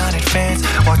I cannot advance.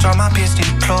 Watch all my peers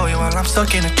deploy while I'm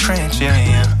stuck in a trench,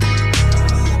 yeah.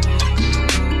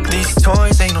 These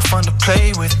toys ain't no fun to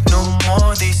play with no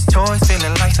more. These toys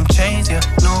feeling like some chains, yeah.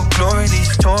 No glory,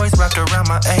 these toys wrapped around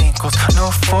my ankles.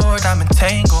 No Ford, I'm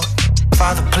entangled.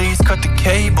 Father, please cut the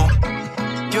cable.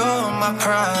 You're my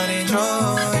pride and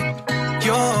joy.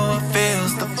 You're what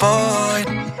fills the void.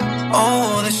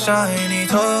 All the shiny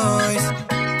toys,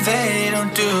 they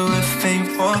don't do a thing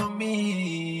for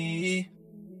me.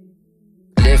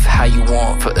 Live how you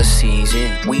want for a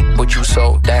season. Weep what you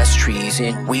sow, that's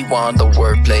treason. We want the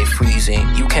wordplay freezing.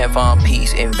 You can't find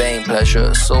peace in vain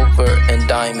pleasure. Silver and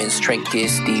diamonds,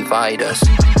 trinkets divide us.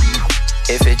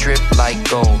 If it drip like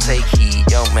gold, take heed,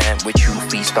 young man, what you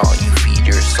feast on, you feed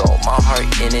your soul. My heart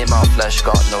in it, my flesh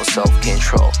got no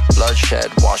self-control.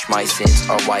 Bloodshed, wash my sins,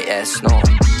 are white as snow.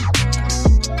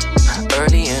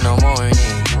 Early in the morning,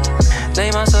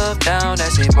 lay myself down,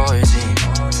 that's important.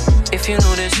 If you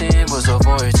knew this shit was a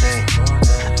vortex,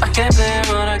 I can't blame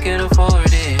but I can afford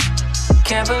it.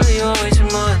 Can't believe I'm wasting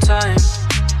my time,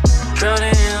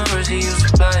 drowning in the mercy you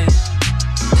supply.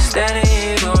 Standing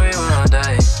here, glory when I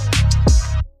die.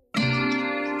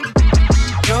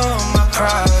 You're my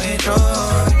pride and joy.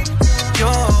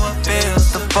 You're what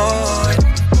fills the void.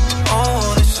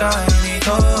 All the shiny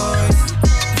toys,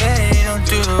 they don't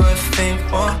do a thing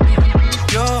for me.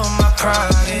 You're my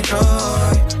pride and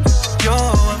joy.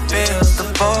 You're what fills the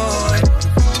void.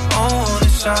 All the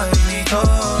shiny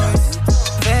toys,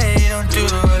 they don't do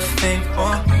a thing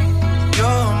for me.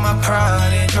 You're my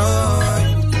pride and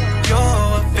joy. You're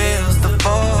what fills the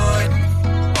void.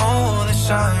 All the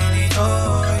shiny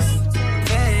toys,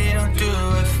 they don't do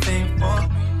a thing for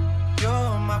me.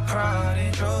 You're my pride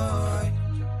and joy.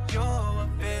 You're what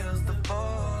fills the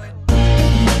void.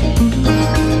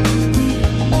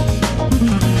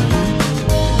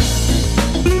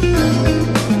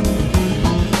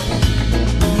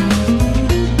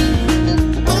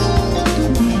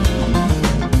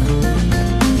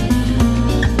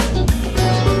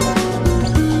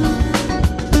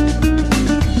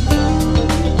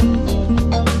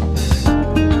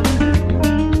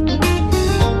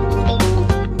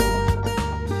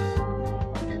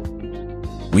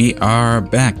 We are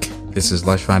back. This is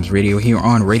Lush Vibes Radio here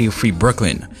on Radio Free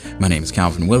Brooklyn. My name is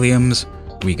Calvin Williams.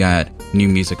 We got new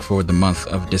music for the month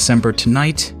of December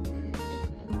tonight.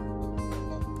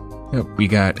 Yep, we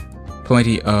got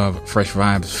plenty of fresh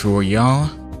vibes for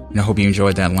y'all, and I hope you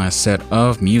enjoyed that last set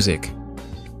of music.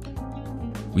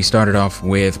 We started off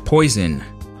with Poison,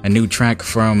 a new track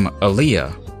from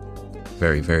Aaliyah.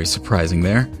 Very, very surprising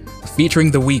there.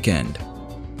 Featuring The Weeknd.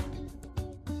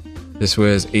 This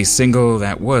was a single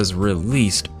that was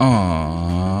released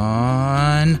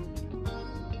on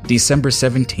December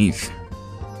 17th.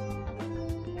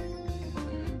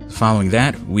 Following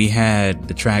that, we had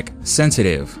the track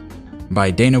Sensitive by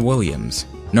Dana Williams.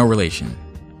 No relation.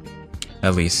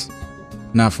 At least,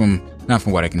 not from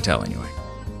what I can tell anyway.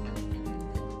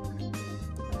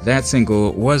 That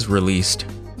single was released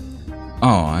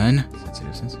on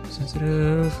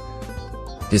Sensitive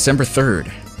December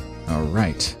 3rd.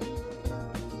 Alright.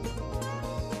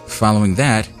 Following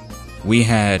that, we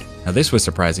had, now this was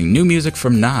surprising, new music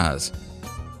from Nas.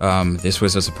 This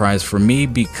was a surprise for me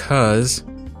because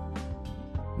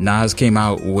Nas came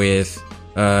out with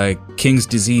King's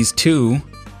Disease 2.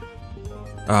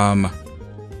 Let's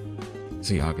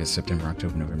see, August, September,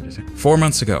 October, November, December. 4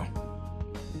 months ago.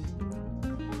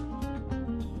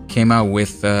 Came out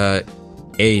with a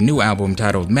new album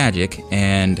titled Magic,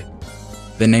 and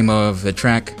the name of the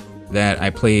track that I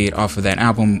played off of that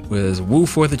album was Woo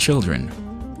for the Children.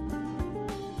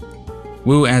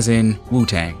 Woo as in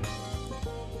Wu-Tang.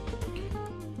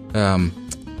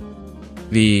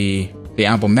 The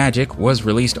album Magic was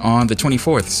released on the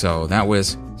 24th, so that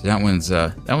one's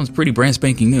pretty brand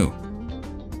spanking new.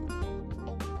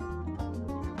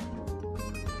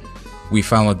 We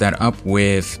followed that up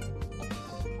with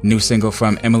new single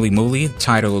from Emily Mooley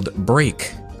titled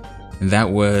Break. And that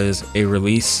was a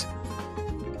release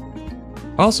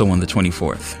also on the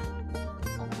 24th.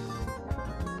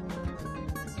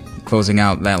 Closing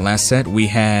out that last set, we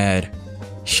had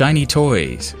Shiny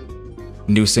Toys,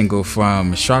 new single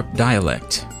from Sharp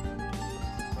Dialect.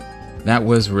 That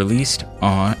was released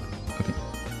on... Okay.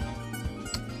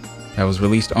 That was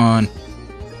released on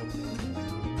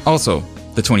also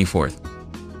the 24th.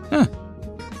 Huh.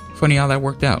 Funny how that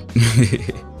worked out.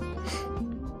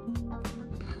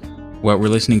 What we're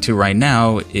listening to right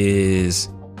now is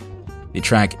the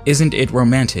track Isn't It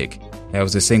Romantic? That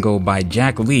was a single by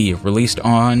Jack Lee, released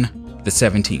on the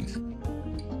 17th.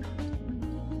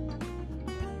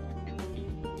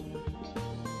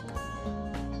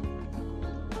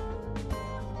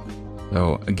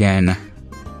 So again,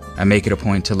 I make it a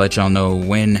point to let y'all know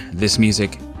when this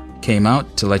music came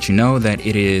out, to let you know that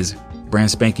it is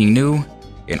brand spanking new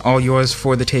and all yours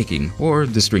for the taking, or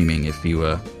the streaming if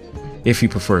you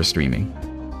prefer streaming.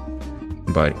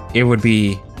 but it would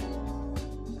be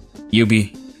you'd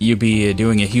be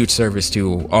doing a huge service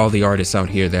to all the artists out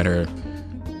here that are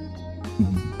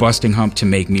busting hump to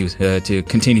make music, to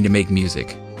continue to make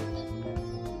music.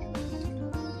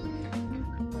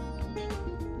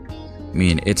 I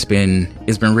mean, it's been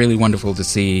really wonderful to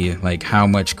see like how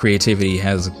much creativity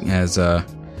has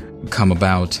come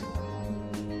about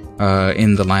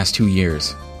in the last 2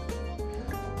 years.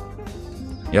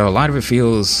 A lot of it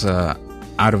feels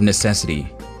out of necessity.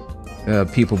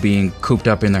 People being cooped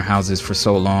up in their houses for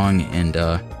so long and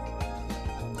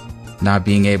not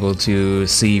being able to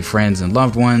see friends and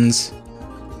loved ones.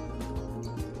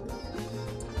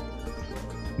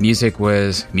 Music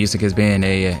has been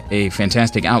a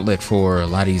fantastic outlet for a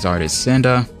lot of these artists, and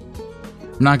I'm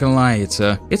not gonna lie, it's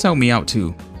helped me out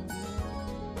too.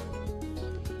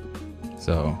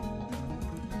 So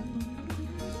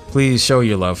please show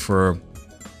your love for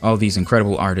all these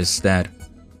incredible artists that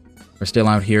are still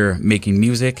out here making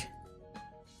music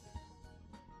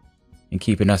and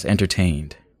keeping us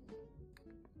entertained.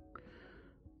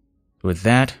 With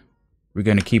that, we're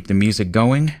going to keep the music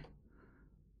going.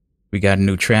 We got a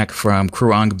new track from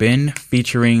Kruang Bin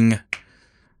featuring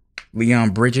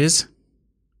Leon Bridges.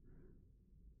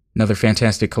 Another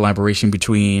fantastic collaboration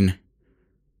between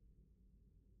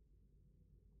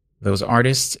those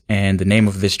artists, and the name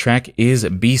of this track is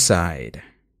B-Side.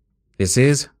 This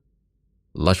is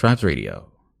Lush Vibes Radio.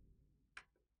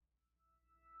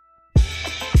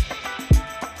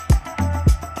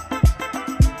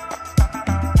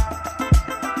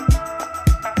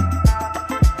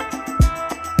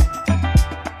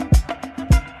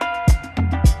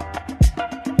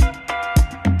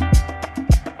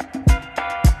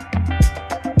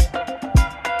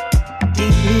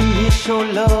 So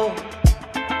low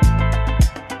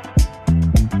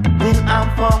when I'm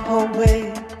far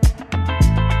away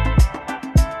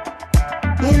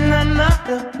in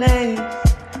another place,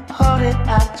 holding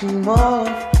out to more,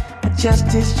 just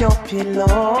as your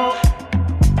pillow,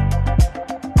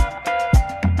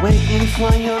 waiting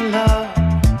for your love.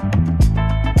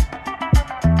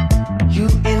 You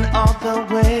in all the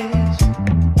ways,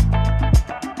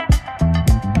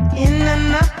 in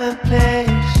another place.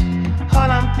 All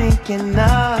I'm thinking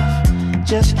of,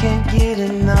 just can't get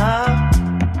enough.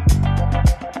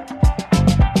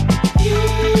 You,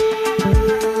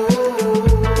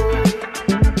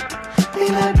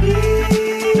 will I be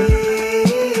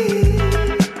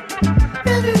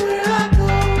everywhere I go?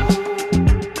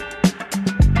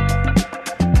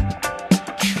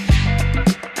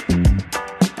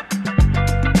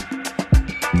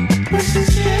 What's to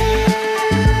say?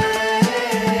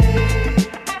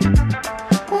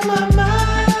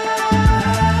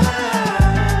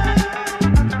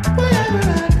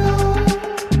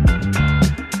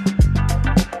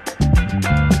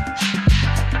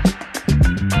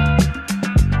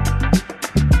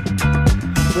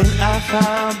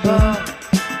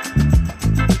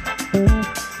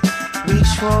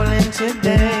 Reach for into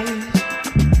days.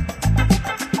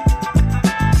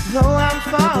 Though I'm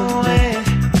far away,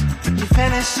 your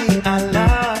fantasy I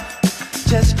love,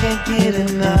 just can't get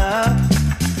enough.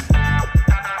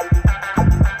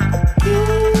 You,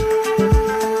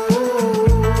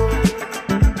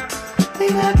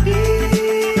 will I be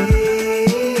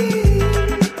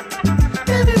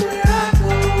everywhere I go?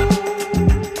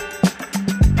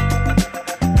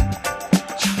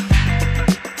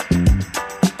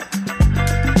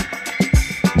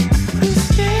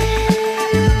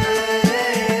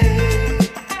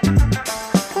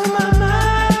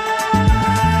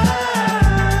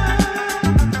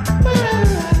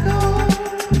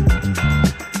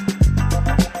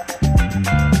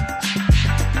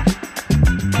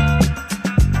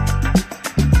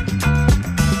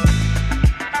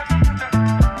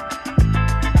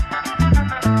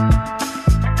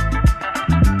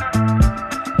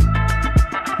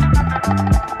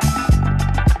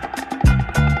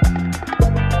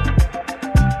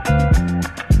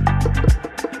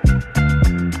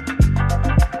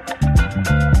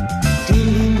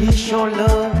 Your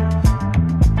love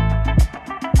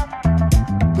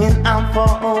when I'm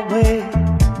far away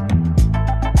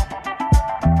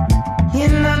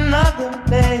in another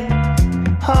place,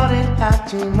 holding out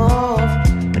to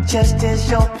move, but just as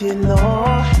your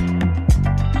pillow,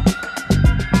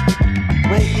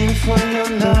 waiting for your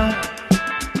love.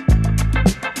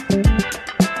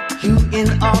 You in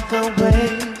all the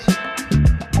ways,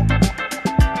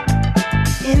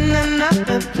 in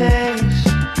another place.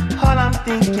 All I'm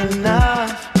thinking of,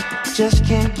 just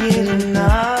can't get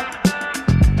enough.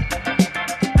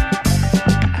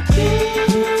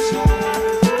 Baby, come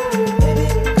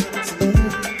to me.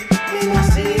 I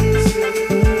see.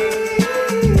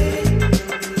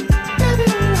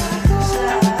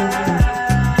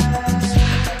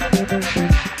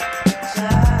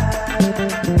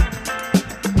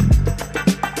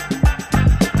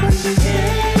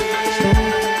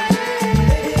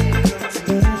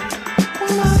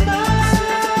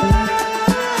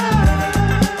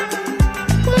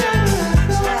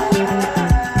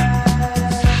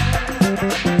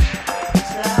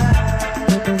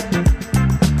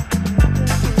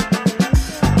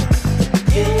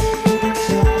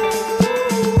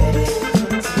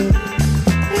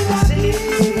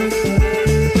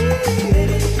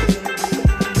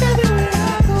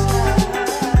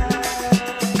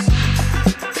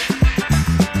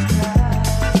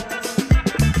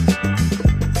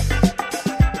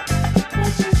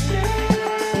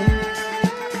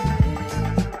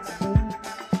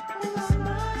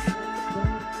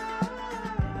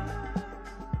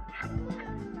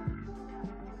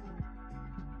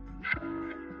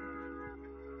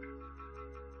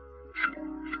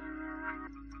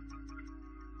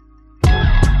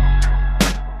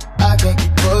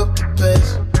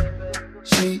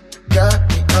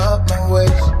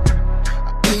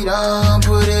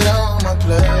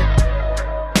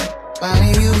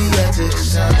 to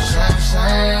the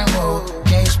same old.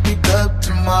 Can't speak up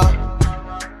tomorrow.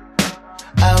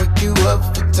 I wake you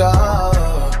up for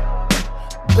talk.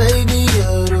 Baby,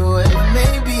 you're the way,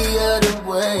 maybe you're the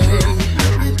way.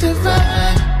 You're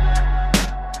divine,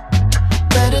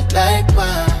 better like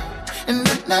wine. In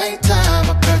the nighttime,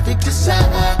 a perfect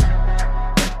design.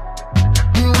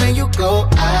 And when you go,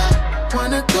 I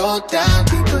wanna go down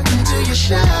deeper into your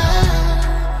shine.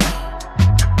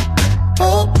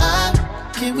 Oh,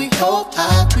 can we hope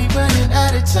we running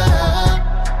out of time?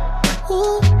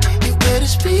 Ooh, you better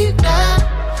speak now,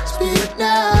 speak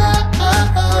now.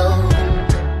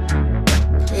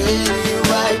 Pretty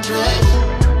white dress,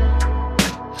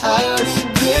 how did it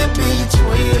get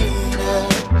between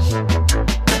us?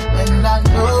 And I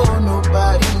know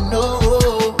nobody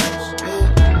knows.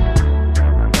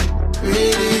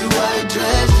 Pretty white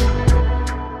dress,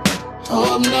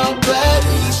 hope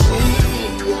nobody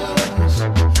sees us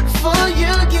before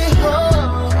you get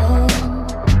home.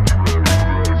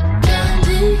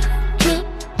 Candy, drip,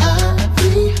 IV,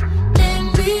 in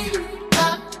me, I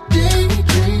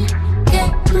daydream.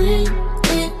 Can't breathe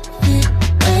if it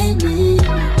ain't me.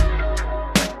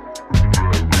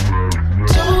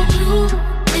 Told you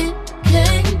it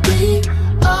can't be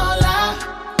all I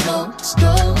know. It's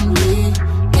lonely.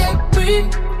 Can't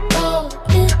breathe, oh,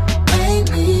 it ain't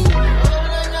me.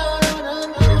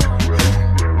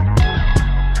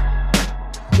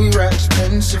 We were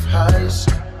expensive highs.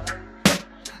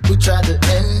 We tried to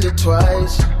end it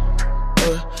twice.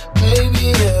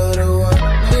 Maybe you're the one.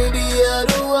 Maybe you're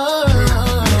the one.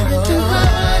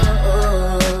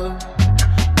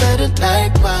 Better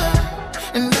like wine.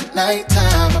 In the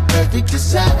nighttime, a perfect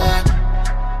design.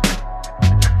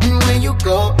 And when you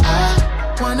go, I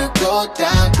wanna go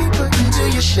down deeper into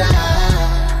your shine.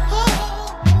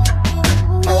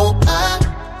 Oh,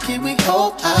 can we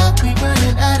hope we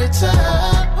running out of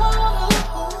time?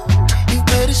 You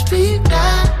better speak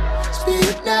now,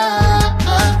 speak now.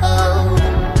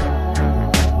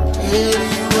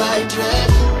 Pretty white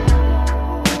dress,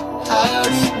 how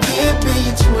did it get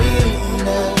between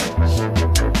us?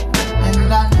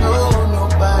 And I know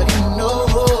nobody knows.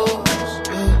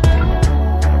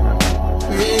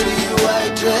 Pretty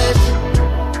white dress,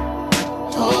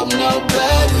 hope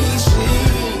nobody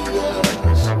sees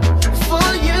us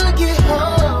before you get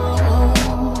home.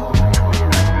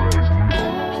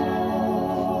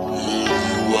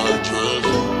 Pretty white dress,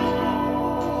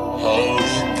 how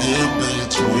did it get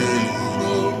between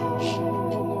us?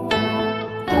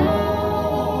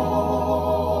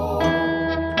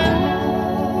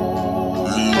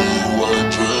 Pretty white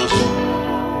dress,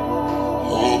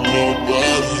 hope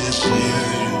nobody sees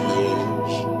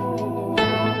us.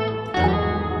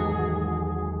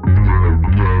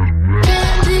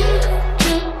 Candy,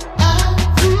 drip,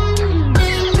 IV,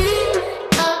 in me,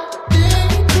 I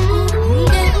daydream.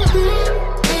 Can't breathe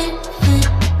if it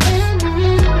ain't me.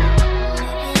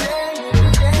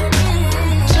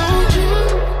 Told you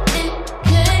it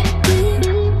can't be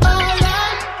all I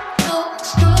know.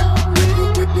 It's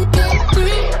lonely. Can't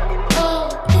breathe, oh,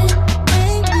 it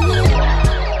ain't me.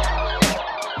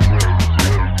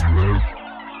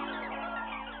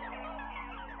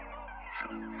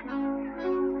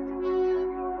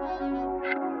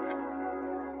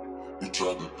 We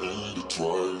tried to end it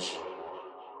twice.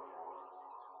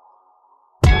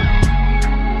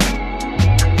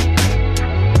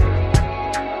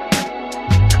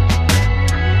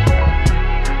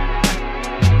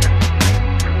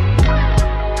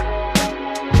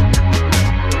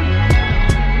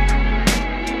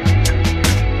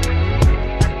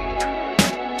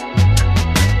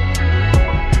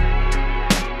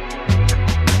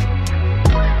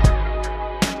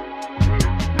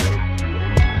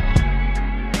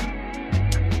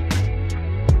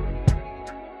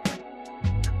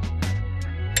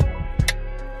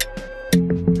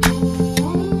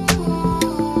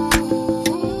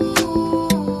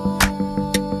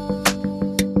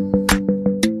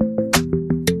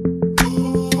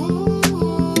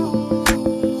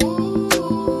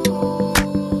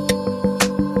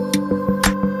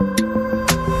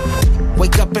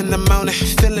 Wake up in the morning,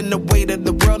 feeling the weight of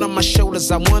the world on my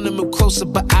shoulders. I wanna move closer,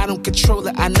 but I don't control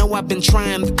it. I know I've been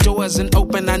trying, the door isn't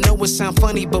open. I know it sound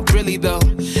funny, but really though,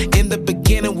 in the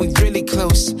beginning we really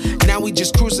close. Now we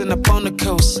just cruising up on the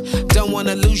coast. Don't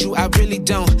wanna lose you, I really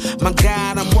don't. My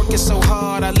God, I'm working so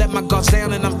hard. I let my guards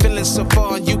down and I'm feeling so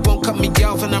far. You won't cut me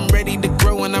off and I'm ready to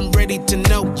grow and I'm ready to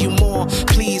know you more.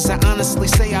 Please, I honestly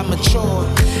say I'm mature.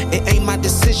 It ain't my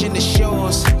decision, it's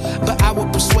yours. But I will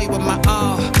persuade with my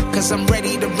all, cause I'm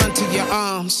ready to run to your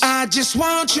arms. I just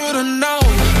want you to know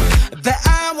that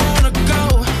I wanna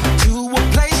go to a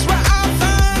place where I'll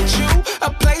find you.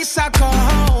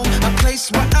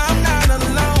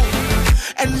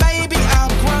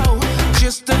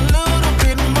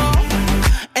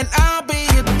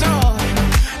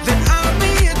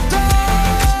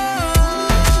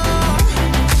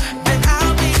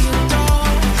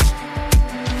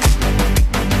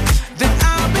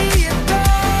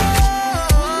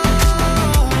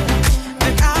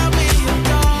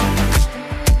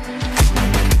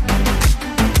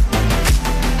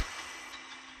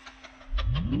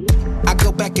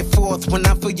 back and forth. When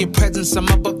I feel your presence, I'm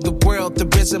above the world. There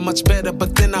isn't much better,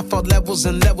 but then I fall levels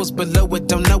and levels below it.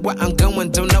 Don't know where I'm going,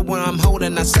 don't know where I'm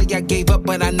holding. I say I gave up,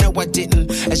 but I know I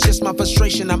didn't. It's just my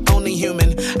frustration, I'm only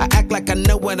human. I act like I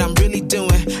know what I'm really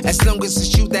doing. As long as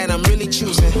it's you that I'm really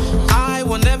choosing. I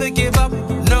will never give up,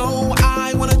 no,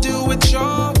 I wanna do it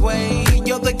your way.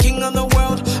 You're the king of the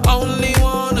world, only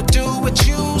wanna do what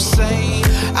you say.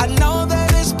 I know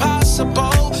that it's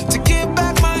possible to give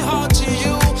back my heart to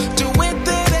you. Do it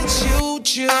that it's you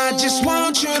choose. I just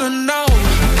want you to know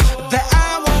that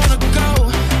I wanna go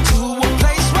to a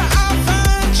place where I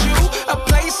find you, a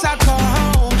place I call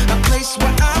home, a place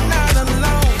where I'm not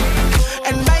alone.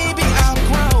 And maybe I'll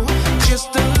grow just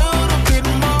a little bit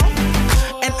more,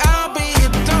 and I'll be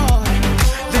adored.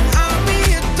 Then I'll be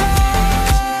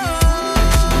adored.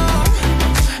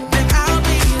 Then I'll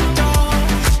be adored.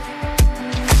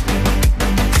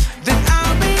 Then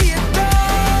I'll be adored.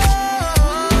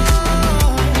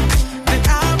 Then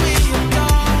I'll be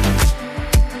adored.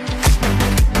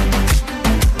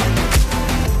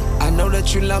 I know that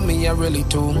you love me, I really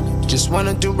do. Just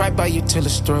wanna do right by you till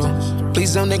it's through.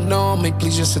 Please don't ignore me,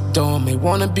 please just adore me.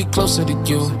 Wanna be closer to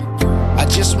you. I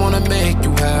just wanna make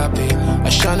you happy.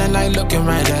 A shining light looking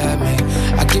right at me.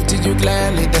 I give to you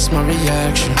gladly, that's my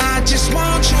reaction. I just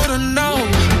want you to know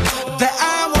that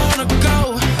I wanna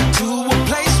go to a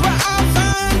place where I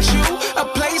find you, a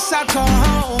place I call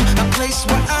home, a place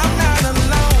where I'm not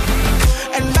alone.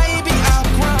 And maybe I'll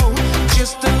grow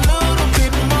just a little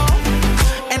bit more,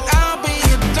 and I'll be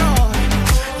adored.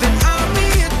 Then I'll be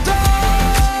adored.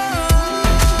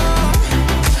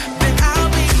 Then I'll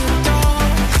be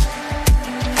adored.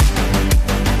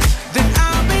 Then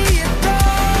I'll be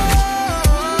adored.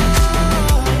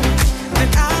 Then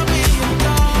I'll be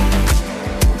adored.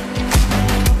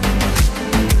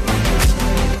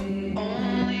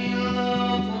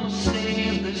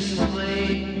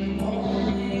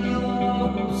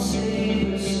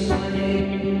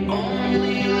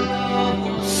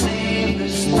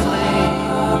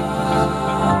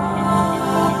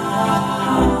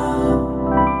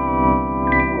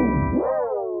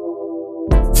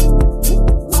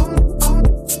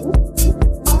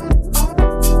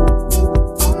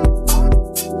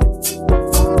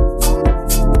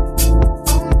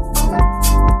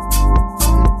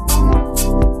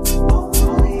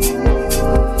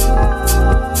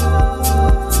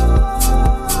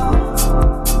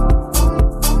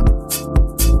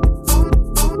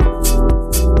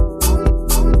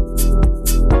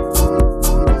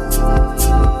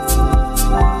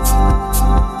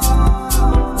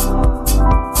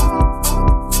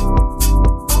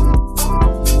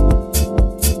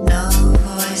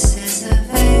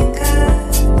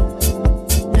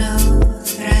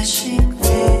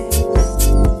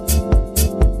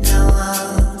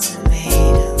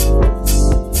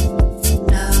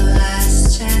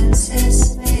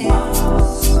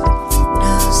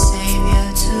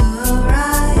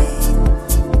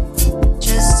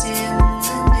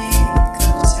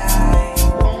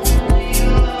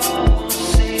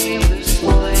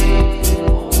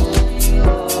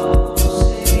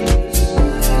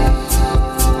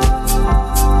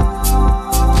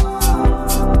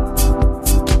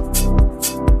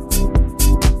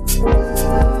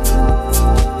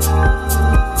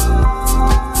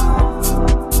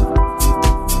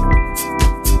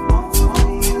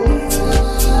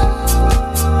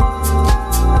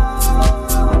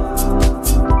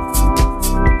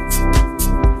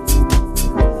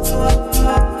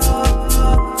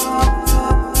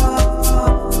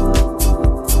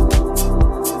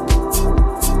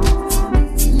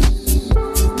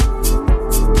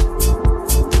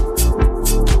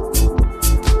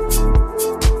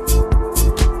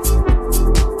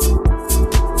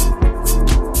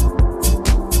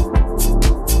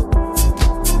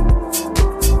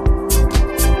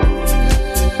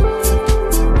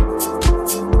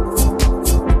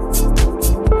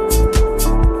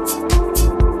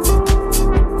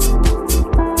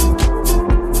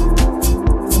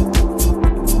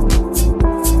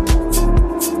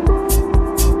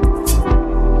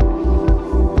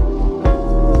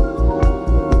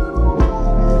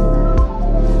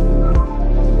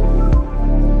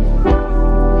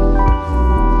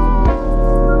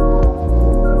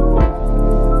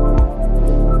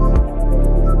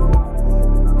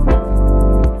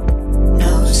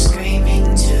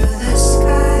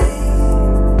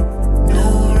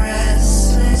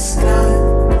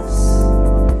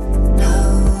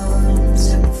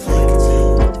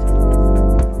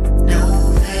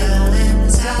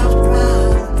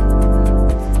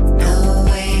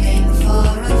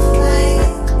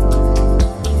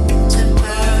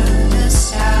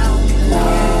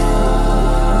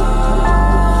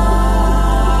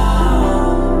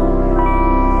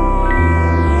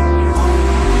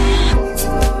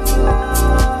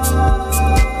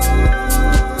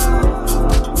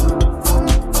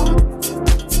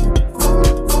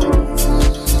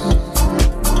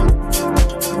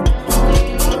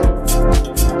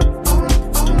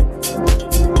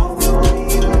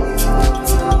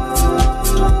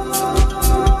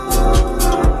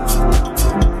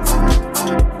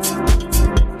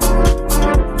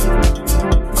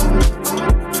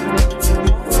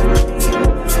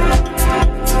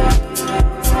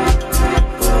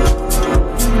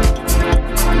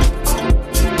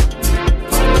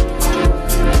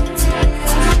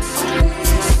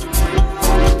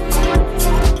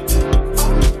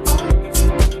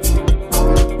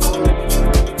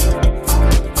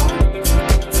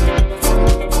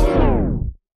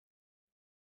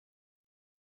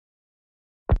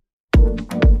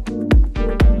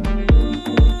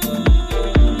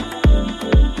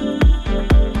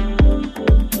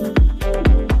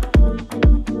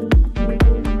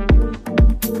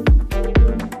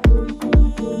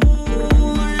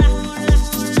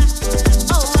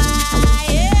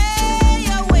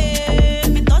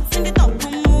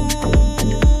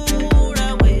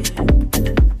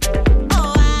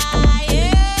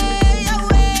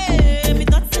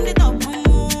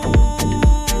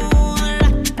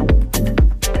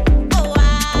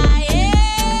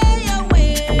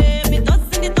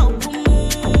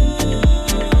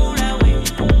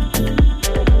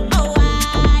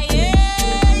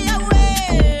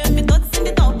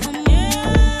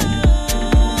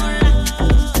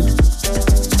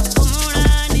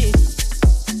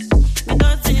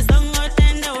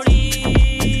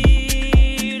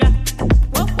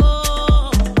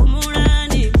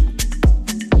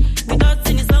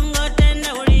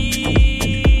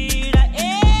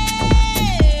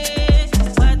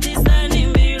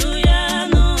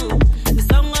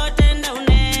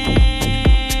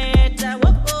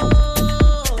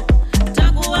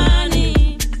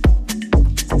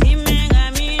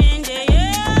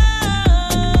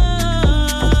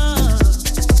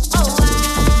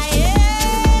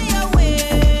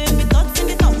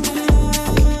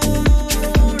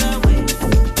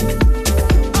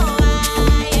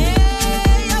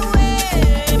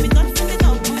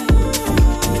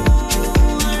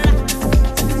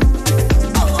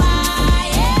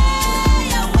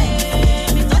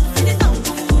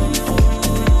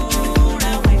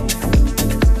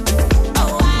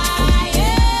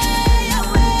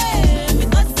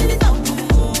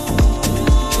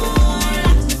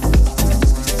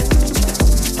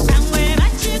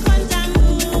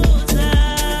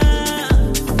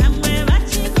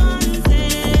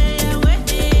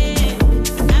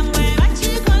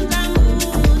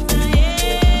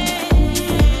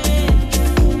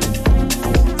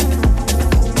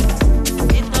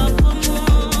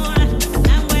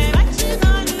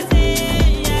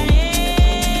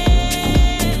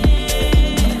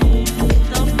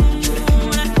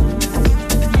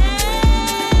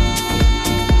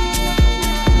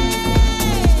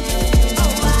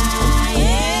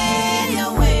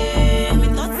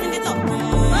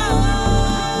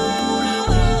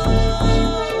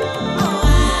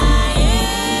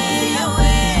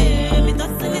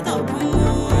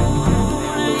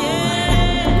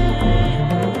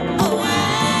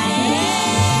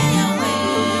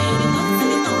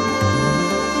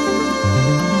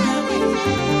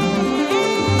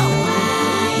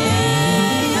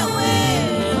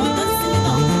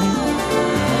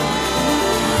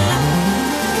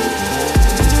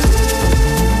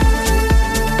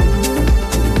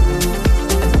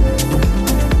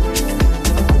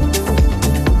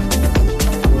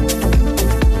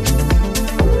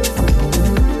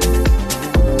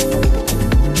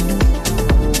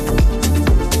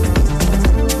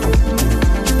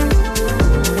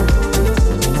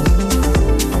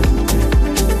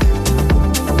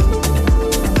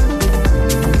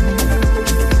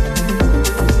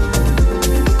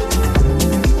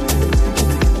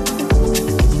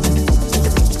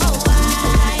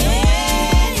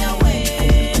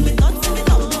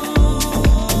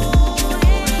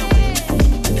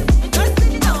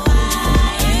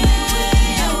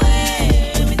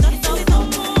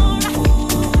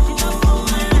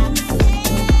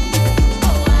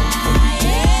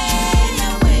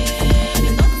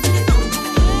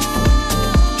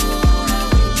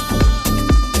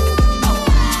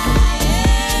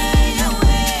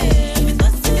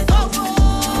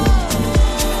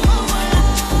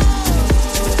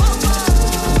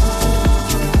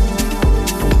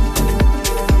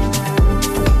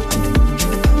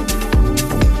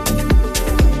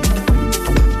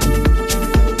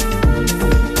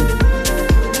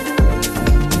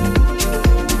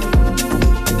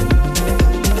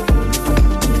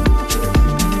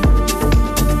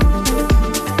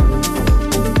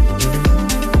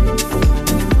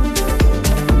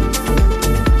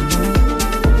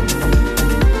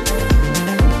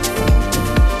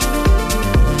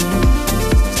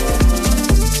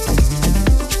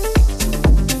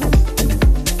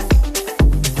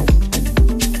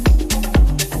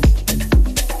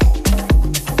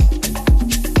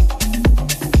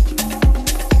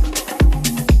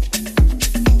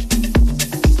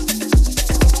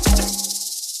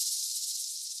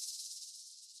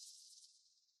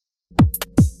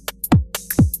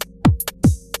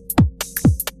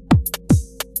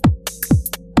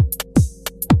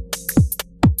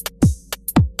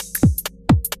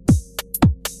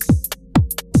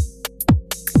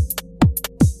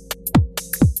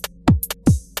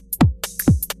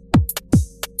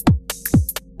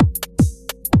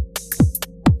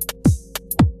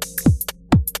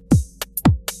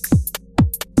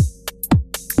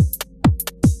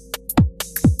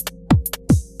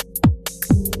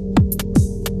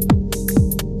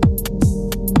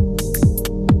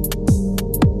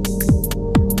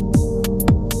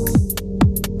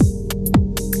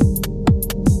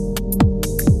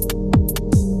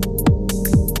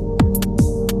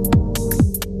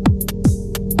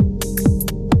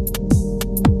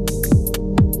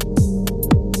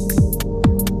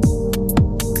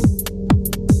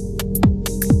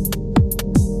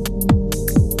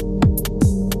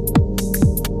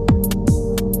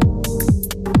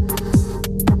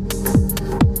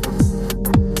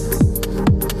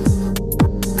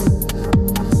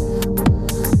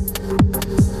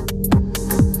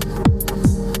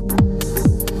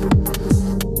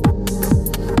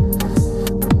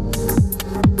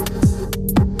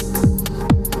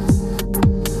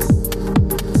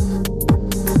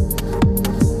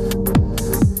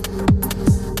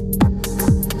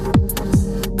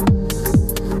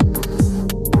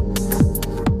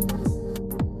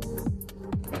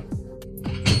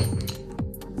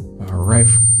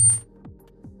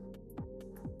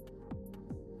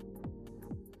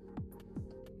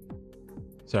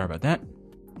 Sorry about that.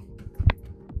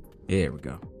 There we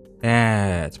go.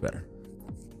 That's better.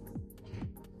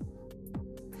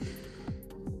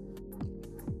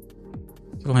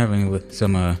 Still having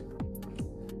some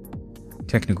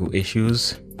technical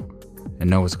issues. I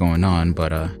know what's going on,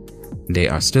 but they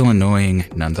are still annoying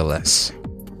nonetheless.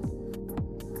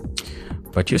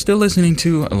 But you're still listening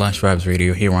to Lush Vibes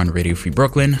Radio here on Radio Free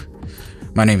Brooklyn.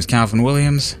 My name is Calvin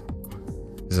Williams.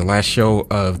 This is the last show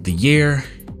of the year,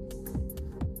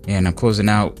 and I'm closing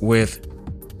out with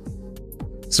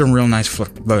some real nice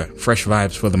fresh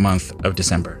vibes for the month of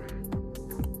December.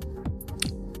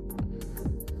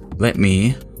 Let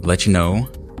me let you know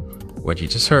what you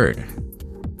just heard.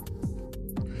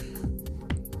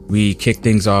 We kicked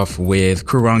things off with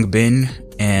Kurang Bin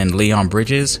and Leon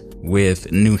Bridges with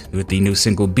the new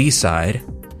single B-side.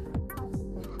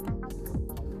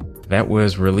 That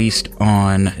was released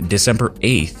on December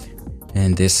 8th,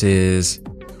 and this is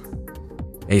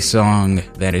a song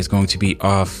that is going to be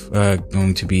a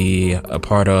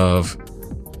part of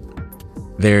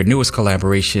their newest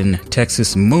collaboration,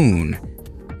 Texas Moon,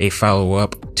 a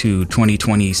follow-up to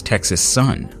 2020's Texas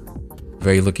Sun.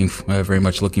 Very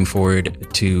much looking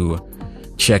forward to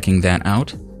checking that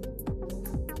out.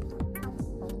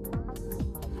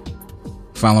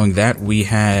 Following that, we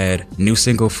had new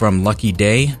single from Lucky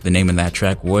Day. The name of that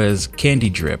track was Candy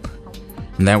Drip,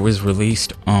 and that was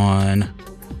released on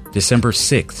December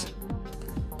 6th.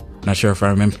 Not sure if I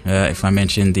remember if I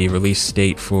mentioned the release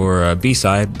date for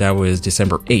B-side. That was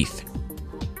December 8th.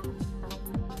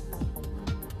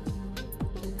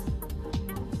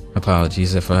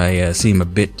 Apologies if I seem a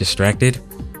bit distracted.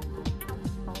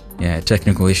 Yeah,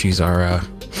 technical issues are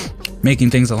making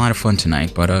things a lot of fun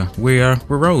tonight, but we're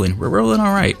rolling. We're rolling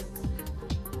all right.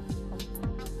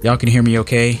 Y'all can hear me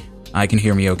okay. I can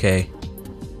hear me okay.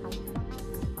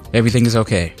 Everything is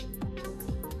okay.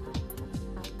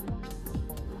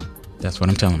 That's what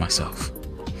I'm telling myself.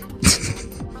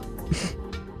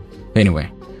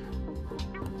 Anyway.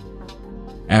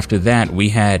 After that, we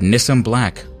had Nissan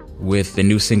Black with the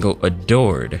new single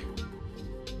Adored,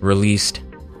 released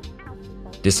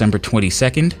December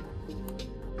 22nd.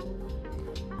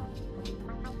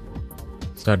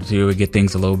 Started to get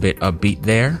things a little bit upbeat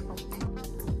there.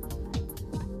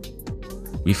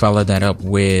 We followed that up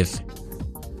with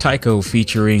Tycho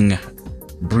featuring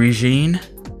Brigitte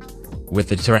with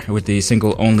the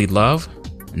single Only Love,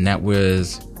 and that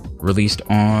was released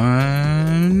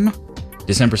on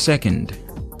December 2nd.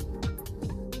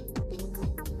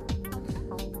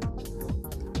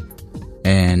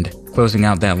 And closing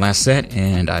out that last set,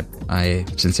 and I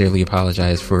sincerely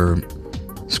apologize for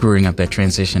screwing up that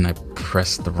transition. I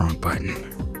pressed the wrong button.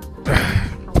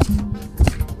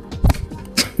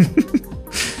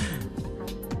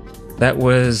 That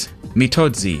was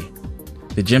Mitodzi,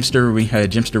 the Jimster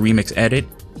remix edit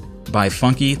by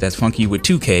Funky, that's Funky with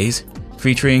 2 Ks,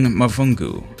 featuring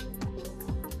Mavungu.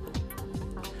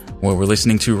 What we're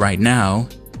listening to right now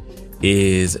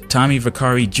is Tommy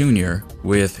Vicari Jr.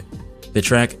 with the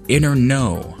track Inner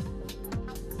No.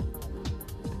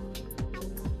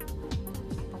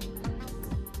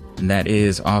 And that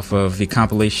is off of the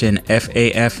compilation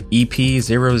FAF EP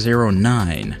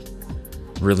 009,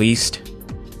 released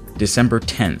December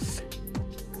 10th.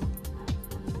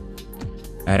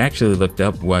 I'd actually looked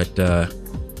up what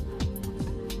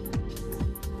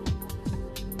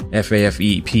FAF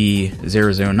EP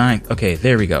 009. Okay,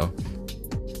 there we go.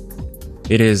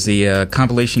 It is the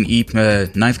compilation EP,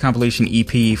 ninth compilation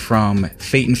EP from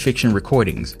Fate and Fiction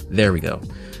Recordings. There we go.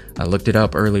 I looked it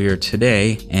up earlier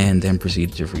today and then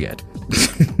proceeded to forget.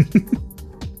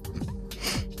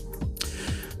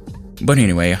 But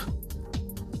anyway,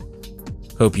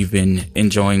 hope you've been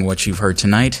enjoying what you've heard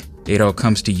tonight. It all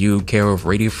comes to you care of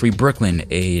Radio Free Brooklyn,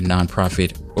 a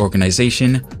nonprofit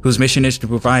organization whose mission is to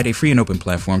provide a free and open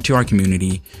platform to our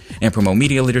community and promote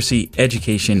media literacy,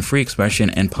 education, free expression,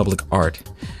 and public art.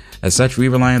 As such, we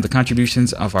rely on the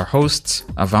contributions of our hosts,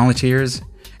 our volunteers,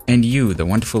 and you, the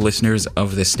wonderful listeners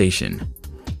of this station.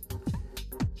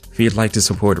 If you'd like to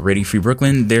support Radio Free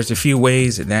Brooklyn, there's a few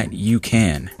ways that you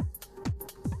can.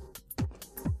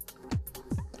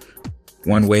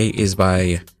 One way is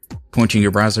by pointing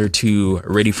your browser to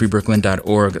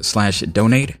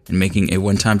radiofreebrooklyn.org/donate and making a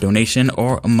one-time donation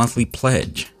or a monthly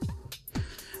pledge.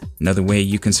 Another way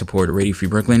you can support Radio Free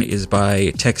Brooklyn is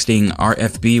by texting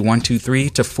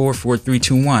RFB123 to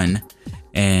 44321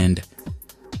 and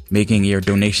making your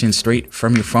donation straight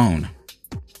from your phone.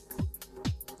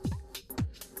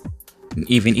 An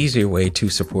even easier way to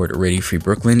support Radio Free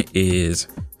Brooklyn is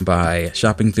by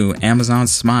shopping through Amazon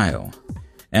Smile,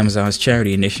 Amazon's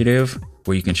charity initiative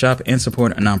where you can shop and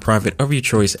support a nonprofit of your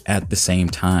choice at the same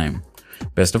time.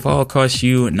 Best of all, it costs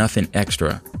you nothing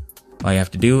extra. All you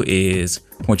have to do is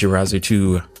point your browser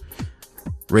to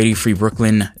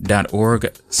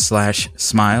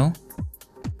radiofreebrooklyn.org/smile,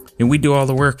 and we do all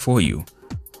the work for you.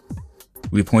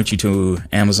 We point you to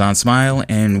Amazon Smile,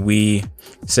 and we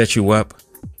set you up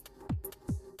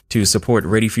to support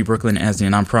Radio Free Brooklyn as a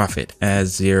nonprofit,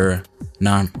 as your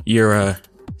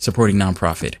supporting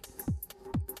nonprofit.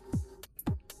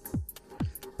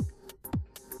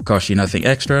 Costs you nothing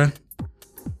extra.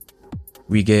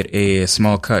 We get a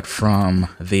small cut from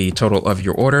the total of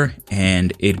your order,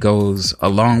 and it goes a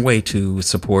long way to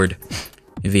support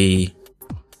the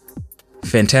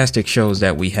fantastic shows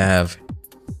that we have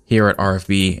here at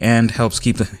RFB, and helps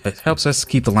us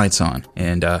keep the lights on,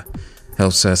 and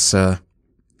helps us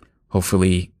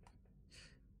hopefully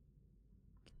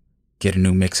get a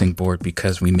new mixing board,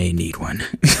 because we may need one.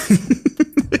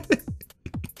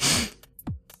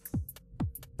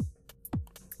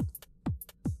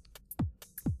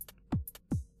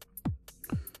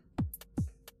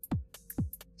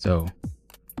 So,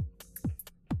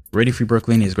 Radio Free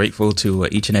Brooklyn is grateful to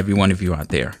each and every one of you out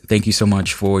there. Thank you so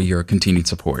much for your continued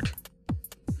support.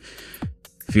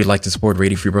 If you'd like to support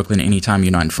Radio Free Brooklyn anytime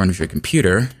you're not in front of your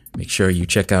computer, make sure you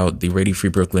check out the Radio Free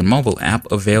Brooklyn mobile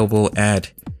app, available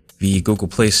at the Google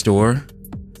Play Store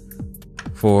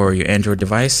for your Android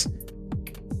device,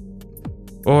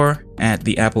 or at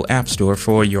the Apple App Store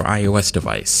for your iOS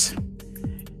device.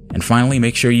 And finally,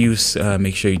 make sure you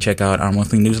check out our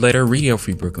monthly newsletter, Radio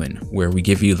Free Brooklyn, where we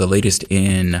give you the latest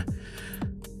in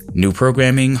new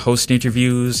programming, host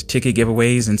interviews, ticket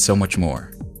giveaways, and so much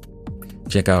more.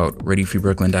 Check out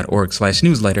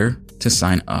radiofreebrooklyn.org/newsletter to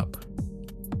sign up.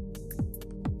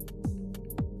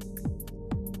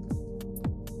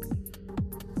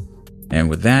 And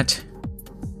with that,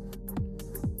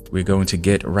 we're going to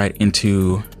get right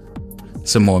into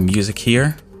some more music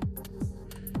here.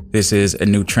 This is a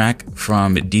new track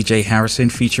from DJ Harrison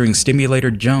featuring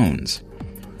Stimulator Jones.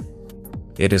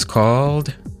 It is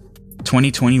called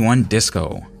 2021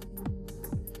 Disco.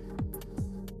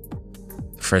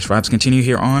 Fresh Vibes continue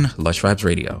here on Lush Vibes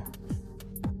Radio.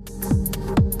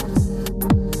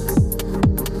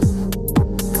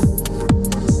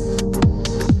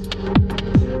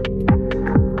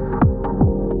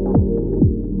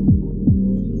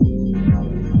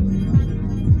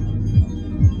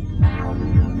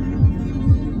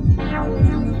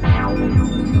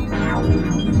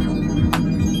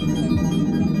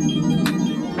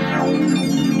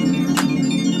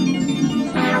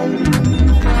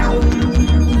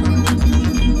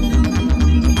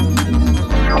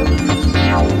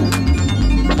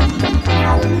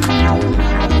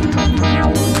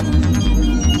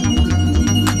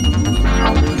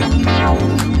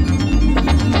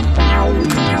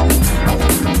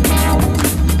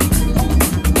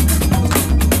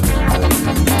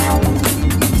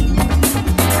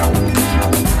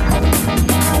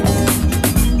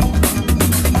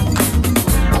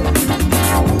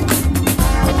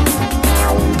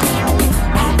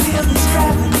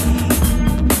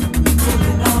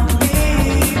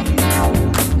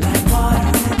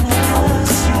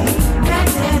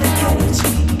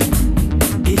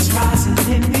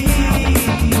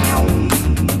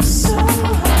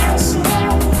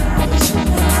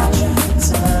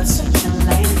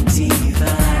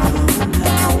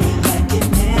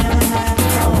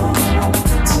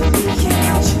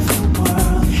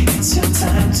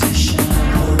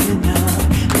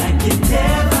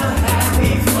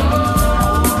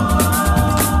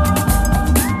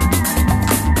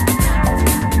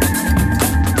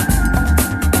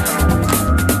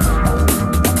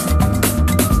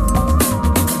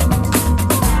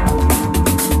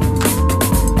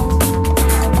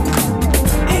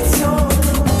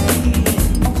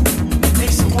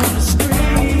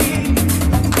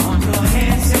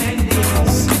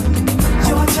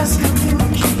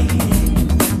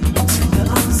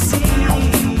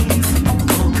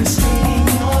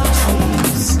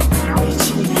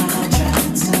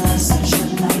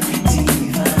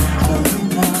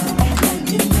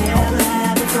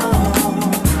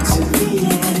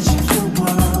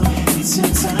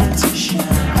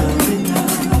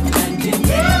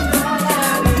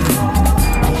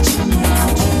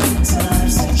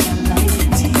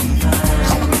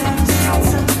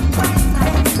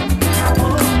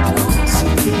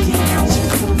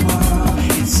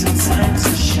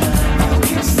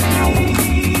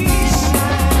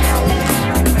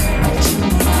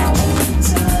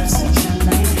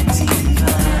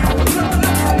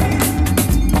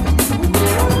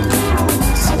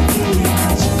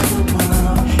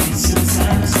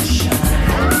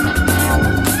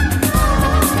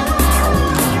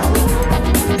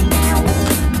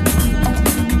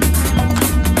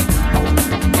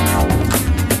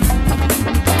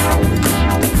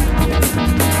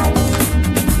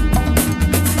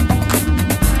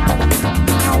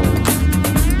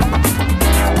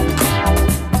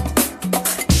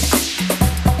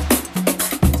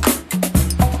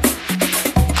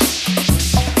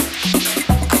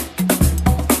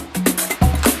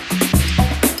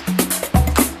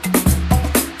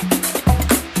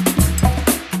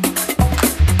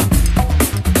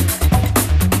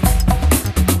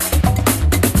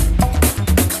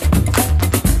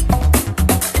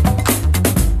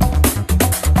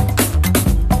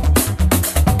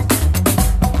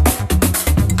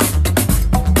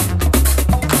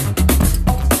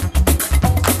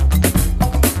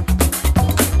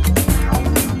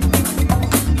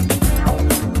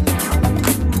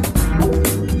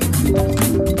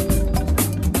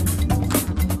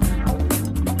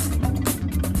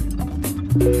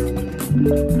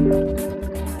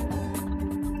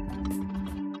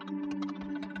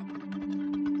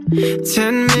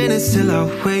 10 minutes till I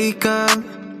wake up.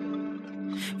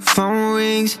 Phone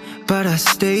rings, but I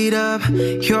stayed up.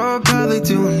 You're probably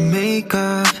doing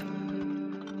makeup.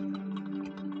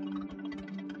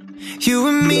 You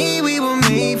and me, we were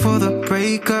made for the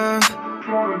breakup.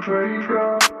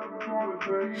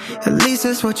 At least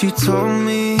that's what you told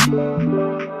me.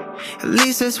 At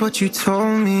least that's what you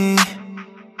told me.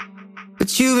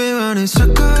 But you've been running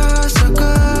circles,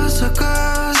 circles,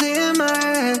 circles in my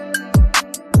head.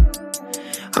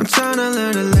 I'm tryna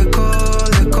learn to let go,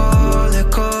 let go,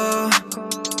 let go.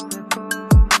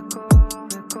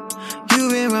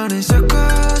 You've been running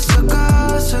circles,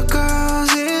 circles,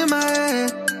 circles in my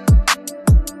head.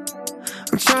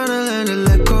 I'm tryna learn to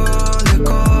let go, let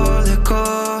go, let go.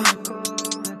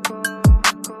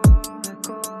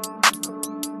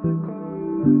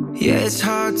 Yeah, it's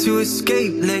hard to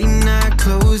escape late night,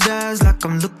 closed eyes like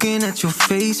I'm looking at your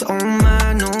face. Oh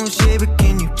my, no shade, but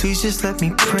can you please just let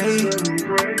me pray?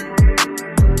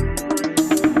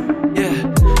 Yeah,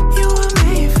 you were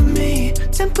made for me,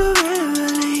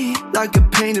 temporarily. Like a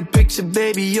painted picture,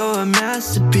 baby, you're a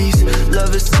masterpiece.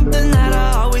 Love is something that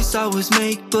I always thought was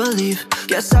make-believe.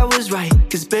 Guess I was right,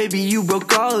 cause baby, you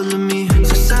broke all of me.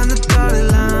 So sign the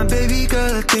dotted line, baby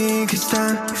girl, I think it's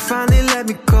time. You finally let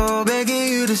me go, begging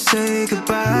you to say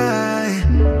goodbye.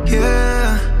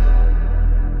 Yeah.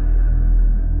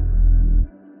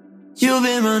 You've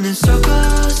been running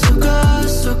circles,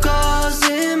 circles, circles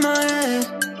in my head.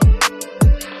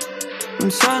 I'm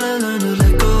trying to learn to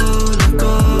let go, let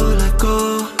go, let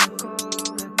go.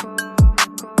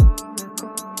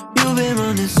 You've been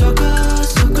running circles,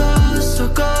 circles,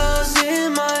 circles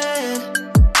in my head.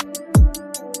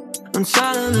 I'm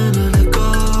trying to learn to let go,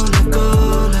 let go,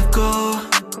 let go.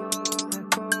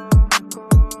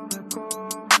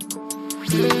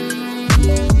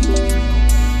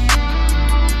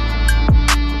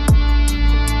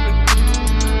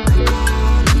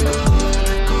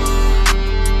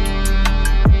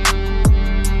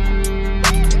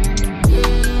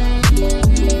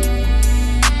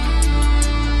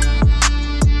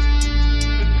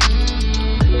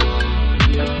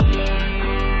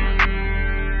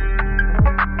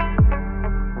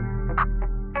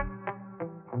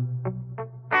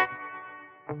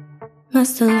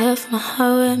 Must have left my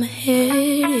heart where my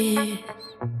head is.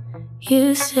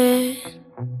 You said,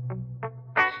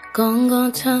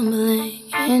 gone tumbling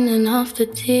in and off the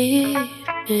deep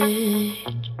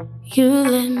edge. You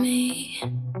let me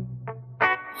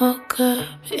woke up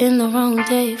in the wrong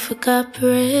day, forgot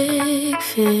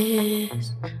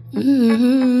breakfast.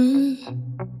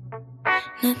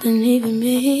 Nothing even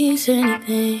means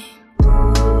anything.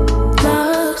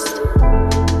 Lost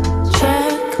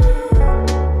track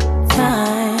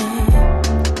time,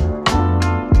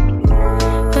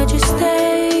 but you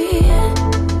stay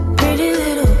pretty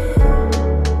little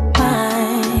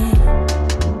mine.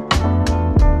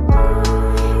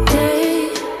 Day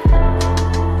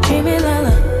dreaming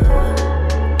lullabies,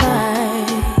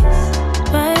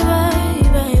 bye bye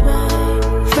bye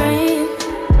bye. Frame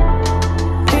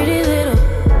pretty little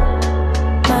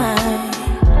mine.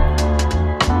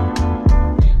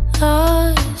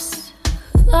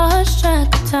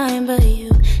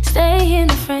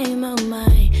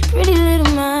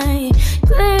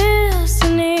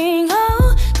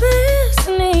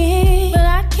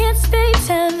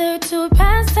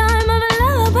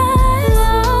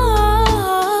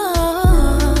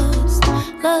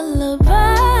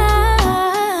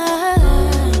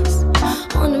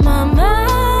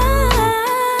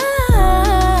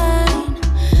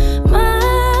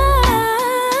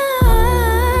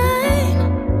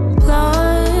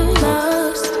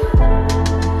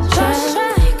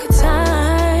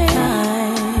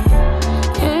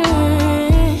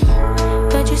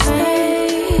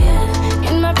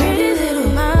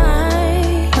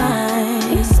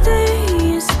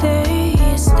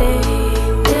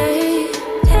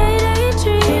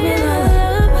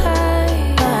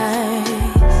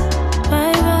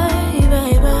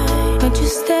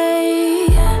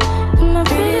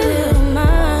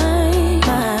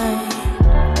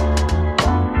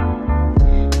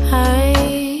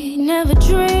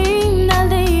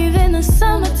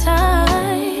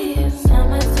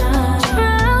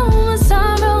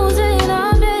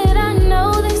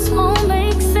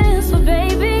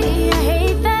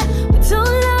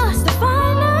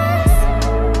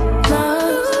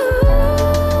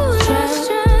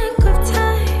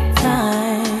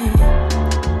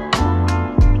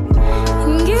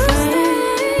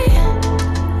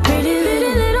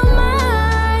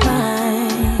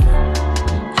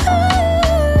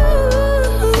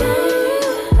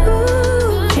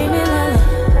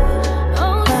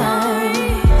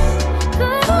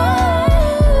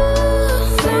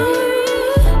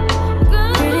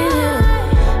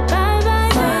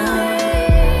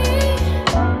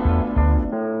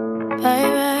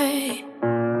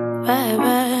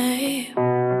 baby.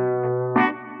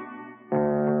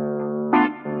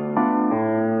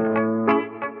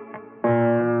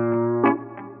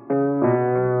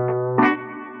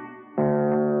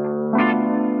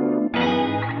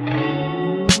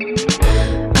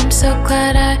 I'm so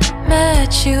glad I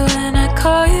met you and I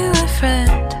call you a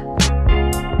friend.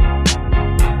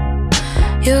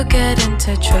 You'll get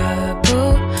into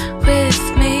trouble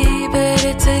with me, but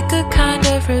it's a good kind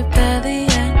of rebellion.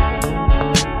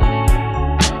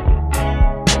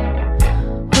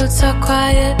 We'll talk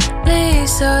quietly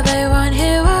so they won't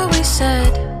hear what we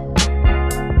said.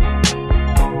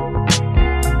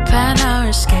 Plan our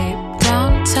escape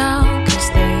downtown, 'cause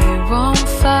they won't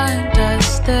find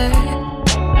us there.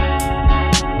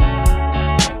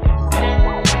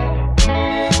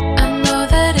 I know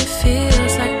that it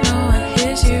feels like no one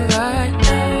hears you right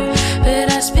now, but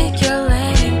I speak your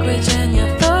language and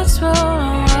your thoughts roll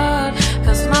on wild,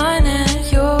 'cause mine and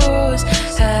yours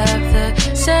have the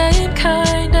same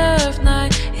kind of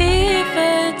naivety.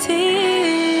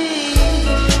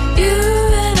 You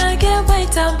and I get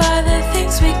weighed down by the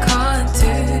things we can't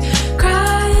do,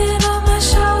 crying on my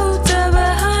shoulder,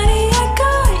 but honey, I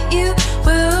got you.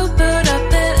 We'll build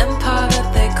up an empire that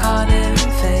they can't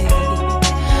invade.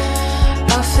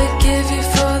 I'll forgive you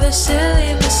for the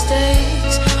silly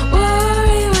mistakes.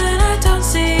 Worry when I don't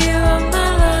see you on my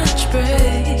lunch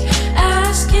break.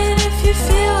 Asking if you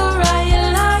feel alright, you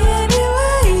lie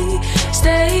anyway.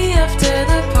 Stay after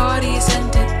the party's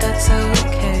ended, that's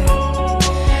okay.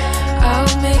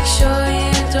 I'll make sure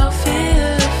you don't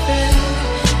feel afraid.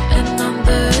 And on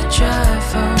the drive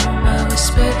home, I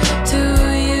whisper to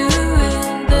you in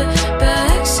the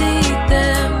backseat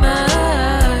that my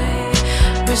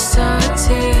wrists start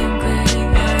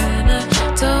tingling, and I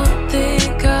don't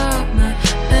think I'ma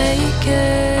make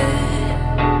it.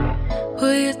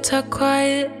 Will you talk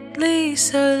quietly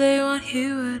so they won't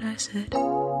hear what I said?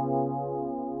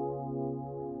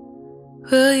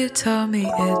 Will you tell me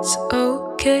it's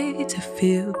okay to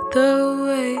feel the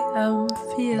way I'm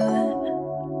feeling?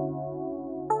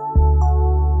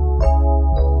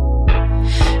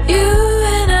 You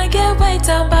and I get weighed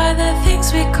down by the things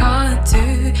we can't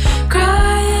do,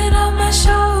 crying on my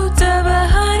shoulder, but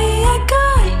honey, I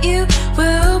got you.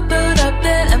 We'll build up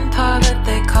an empire that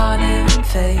they can't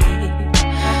invade.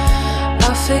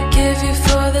 I'll forgive you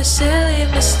for the silly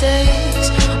mistakes.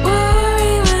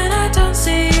 Worry when I don't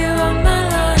see you on my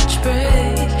lunch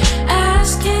break.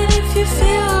 Asking if you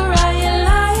feel alright, you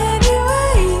lie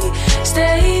anyway.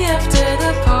 Stay after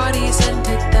the party's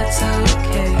ended, that's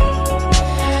okay.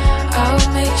 I'll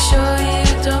make sure you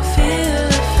don't feel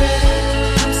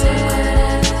afraid. I'm so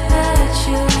glad that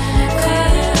you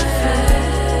feel afraid.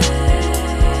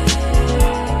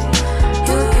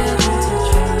 You'll get into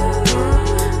trouble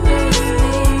with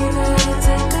me, but it's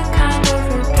a good kind of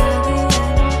rebellion.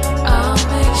 I'll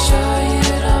make sure you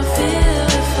don't feel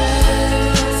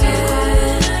afraid. So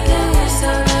when I get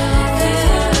yourself, I don't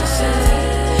feel afraid.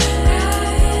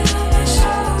 Crying on my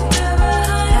shoulder, but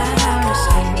honey,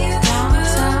 I got you.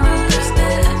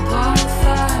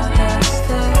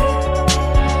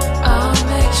 I'll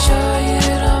make sure you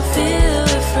don't feel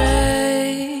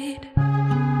afraid.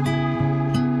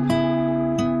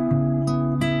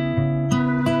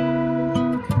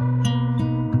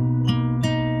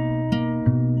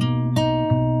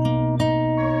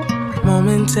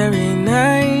 Momentary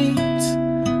nights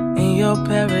in your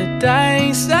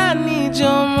paradise. I need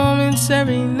your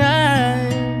momentary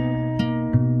night,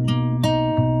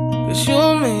 'cause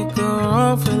you'll make a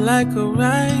wrong feel like a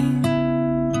right.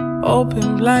 Open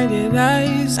blinded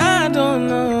eyes. I don't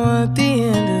know what the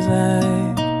end is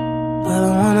like, but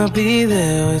I wanna be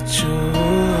there with you.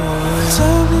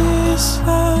 Tell me it's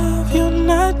love, you're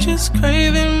not just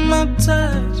craving my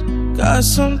touch. Got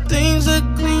some things to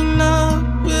clean up,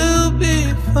 we'll be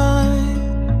fine.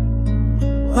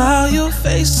 While you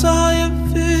face all your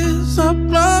fears, I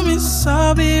promise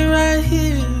I'll be right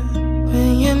here.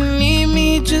 When you need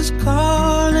me, just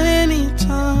call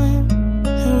anytime,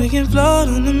 and we can float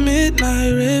on the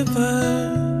midnight river.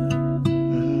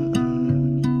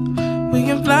 We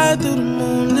can fly through the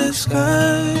moonlit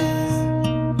sky.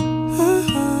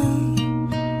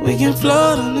 We can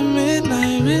float on the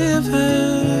midnight river.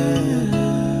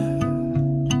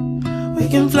 We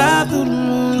can fly through the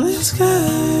moonlit sky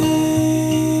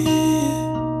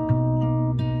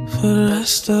for the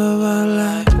rest of our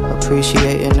life.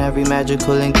 Appreciating every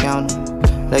magical encounter.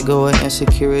 Let go of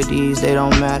insecurities, they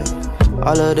don't matter.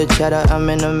 All of the chatter, I'm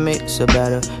in the mix of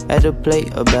batter. At the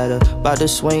plate of batter, about to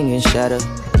swing and shatter.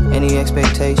 Any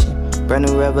expectation, brand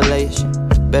new revelation.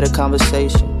 Better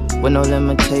conversation, with no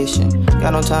limitation.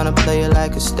 Got no time to play it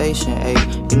like a station,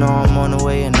 ayy. You know I'm on the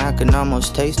way and I can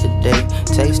almost taste the day.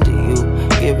 Taste of you,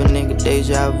 give a nigga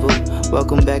deja vu.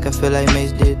 Welcome back, I feel like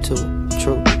Mace did too.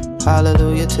 True.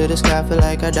 Hallelujah to the sky, feel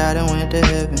like I died and went to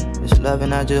heaven. It's love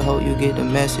and I just hope you get the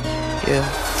message, yeah.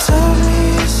 Tell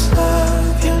me it's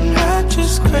love, you're not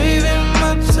just craving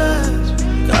my touch.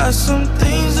 Got some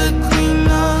things to clean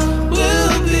up,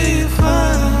 we'll be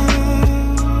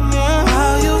fine.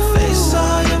 How you face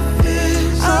all your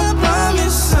fears, I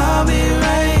promise I'll be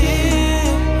right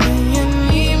here. When you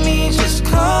need me, just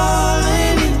call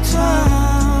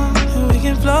anytime. And we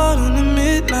can float on the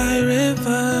midnight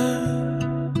river.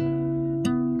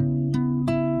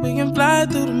 We can fly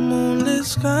through the moonlit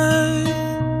sky.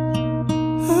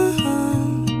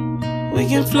 We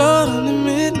can float on the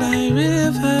midnight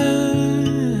river.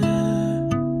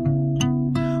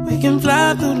 We can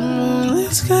fly through the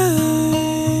moonlit sky.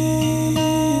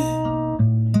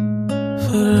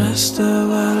 For the rest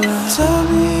of our lives. Tell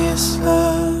me it's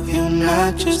love, you're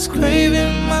not just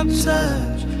craving my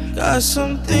touch. Got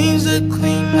some things to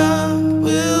clean up,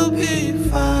 we'll be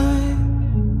fine.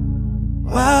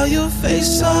 While you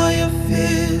face all your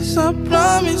fears, I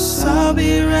promise I'll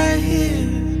be right here.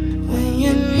 When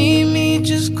you need me,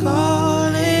 just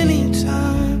call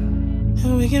anytime.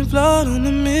 And we can float on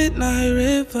the midnight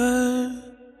river.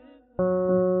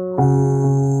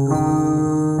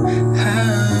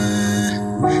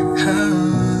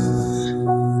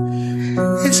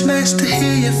 It's nice to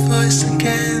hear your voice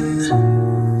again.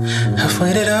 I've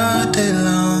waited all day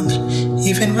long,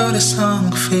 even wrote a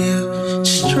song for you.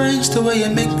 Strange the way you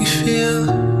make me feel.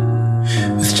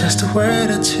 With just a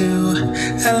word or two,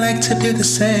 I like to do the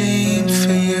same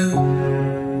for you.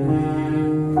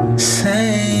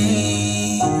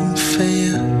 Same for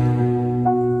you.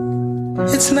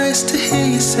 It's nice to hear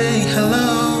you say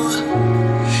hello.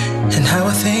 And how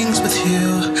are things with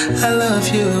you? I love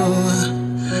you.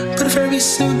 But very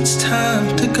soon it's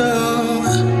time to go.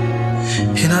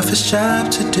 An office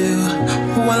job to do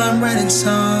while I'm writing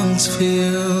songs for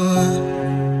you.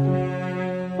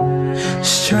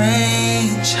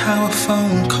 Strange how a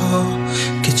phone call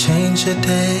could change your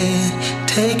day,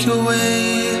 take you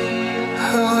away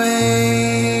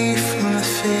from the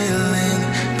feeling,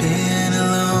 being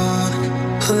alone.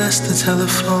 Bless the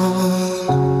telephone,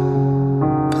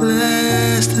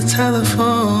 bless the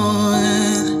telephone,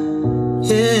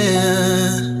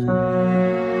 yeah.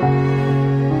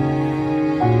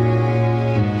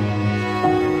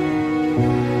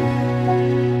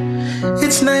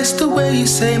 It's nice the way you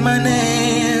say my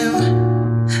name,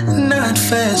 not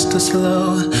fast or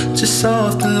slow, just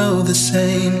soft and low the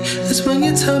same. It's when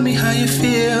you tell me how you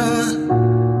feel,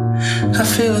 I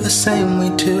feel the same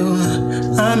way too.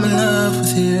 I'm in love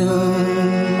with you.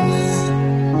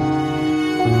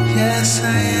 Yes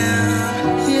I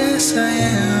am, yes I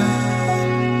am.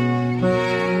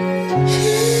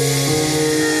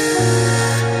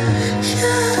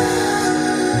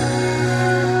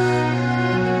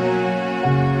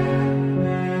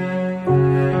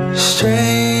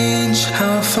 Strange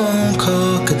how a phone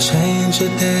call could change your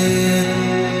day,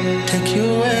 take you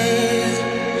away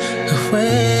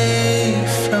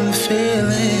from the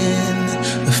feeling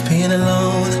of being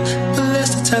alone. Bless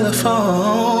the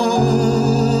telephone,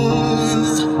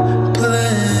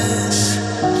 bless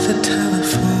the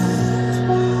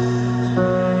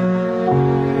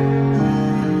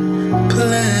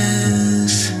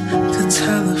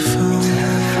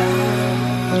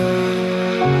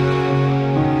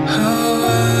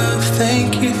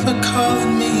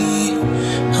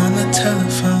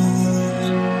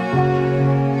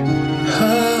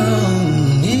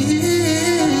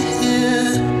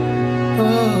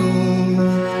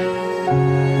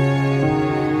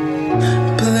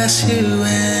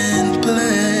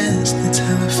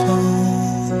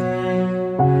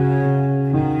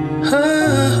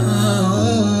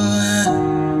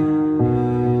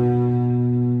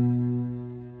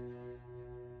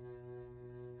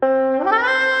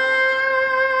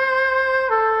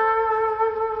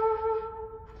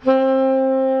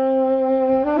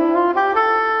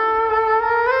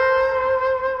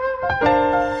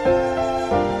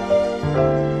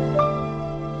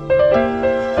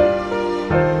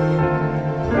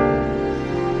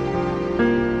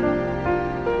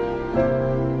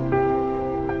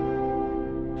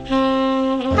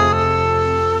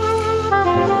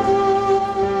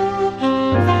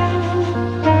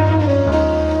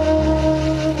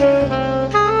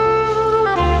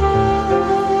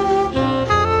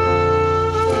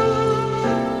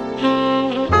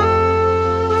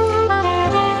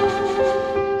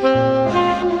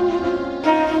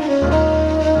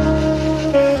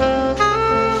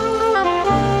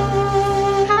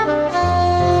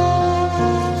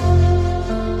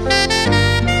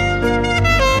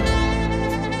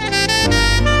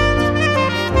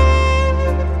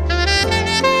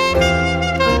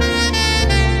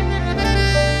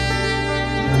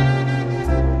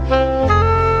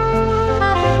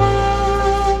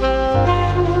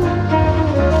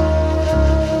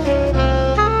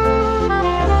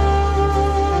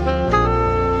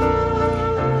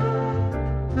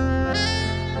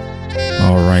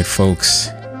folks,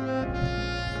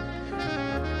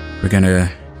 we're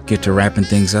gonna get to wrapping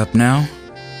things up now.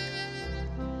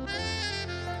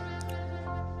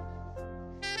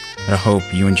 I hope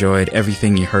you enjoyed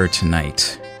everything you heard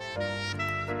tonight.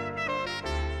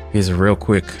 Here's a real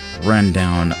quick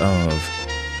rundown of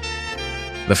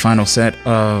the final set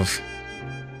of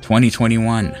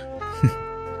 2021.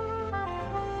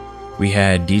 We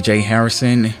had DJ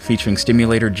Harrison featuring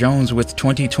Stimulator Jones with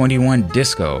 2021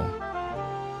 Disco.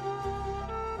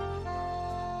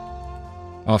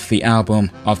 Off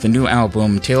the new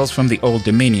album Tales from the Old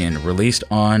Dominion, released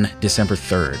on December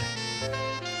 3rd.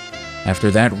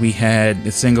 After that, we had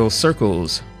the single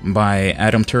Circles by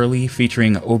Adam Turley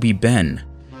featuring Obi Ben,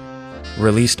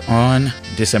 released on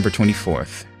December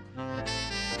 24th.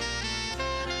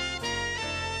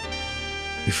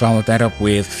 We followed that up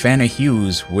with Fana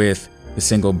Hughes with the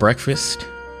single Breakfast,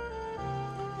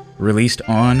 released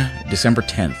on December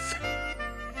 10th.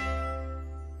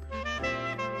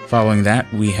 Following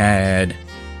that, we had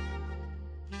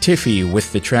Tiffy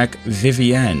with the track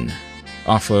Vivienne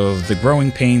off of the Growing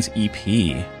Pains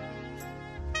EP,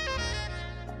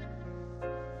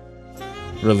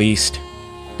 released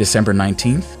December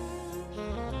 19th.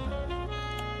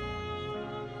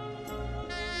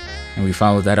 And we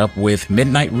followed that up with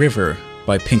Midnight River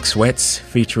by Pink Sweats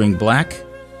featuring Black.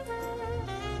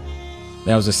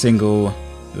 That was a single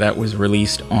that was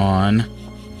released on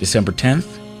December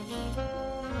 10th.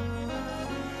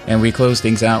 And we closed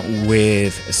things out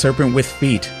with Serpent with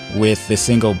Feet with the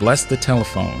single Bless the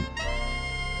Telephone.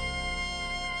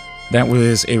 That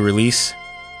was a release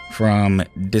from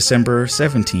December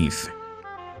 17th.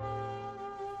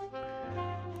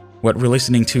 What we're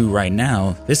listening to right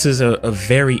now, this is a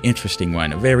very interesting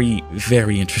one. A very,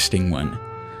 very interesting one.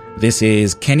 This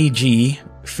is Kenny G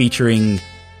featuring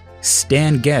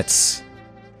Stan Getz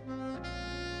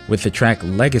with the track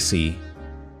Legacy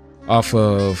off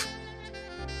of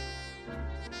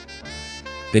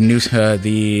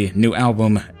the new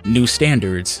album New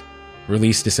Standards,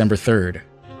 released December 3rd.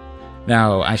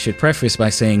 Now, I should preface by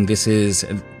saying this is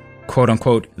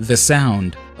quote-unquote the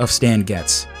sound of Stan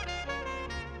Getz.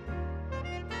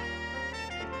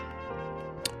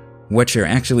 What you're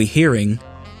actually hearing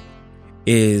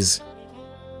is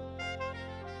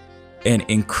an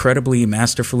incredibly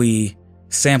masterfully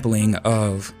sampling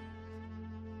of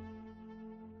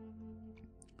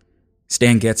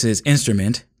Stan Getz's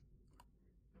instrument,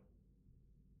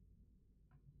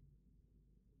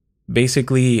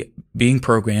 basically being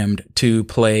programmed to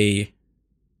play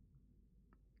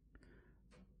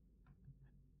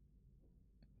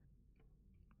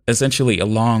essentially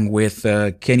along with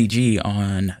Kenny G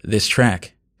on this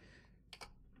track.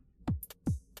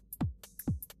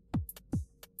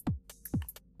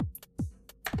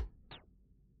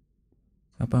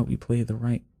 How about we play the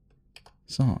right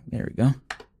song? There we go.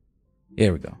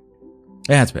 There we go.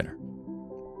 That's better.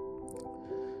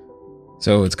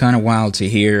 So it's kind of wild to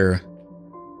hear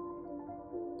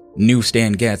new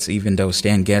Stan Getz, even though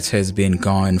Stan Getz has been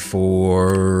gone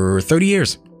for 30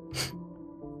 years.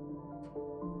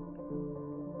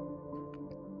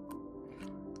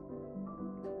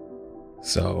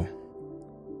 So,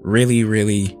 really,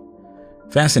 really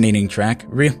fascinating track.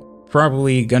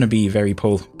 Probably gonna be very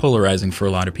polarizing for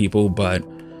a lot of people, but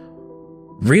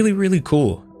really, really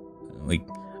cool. Like,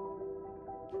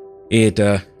 it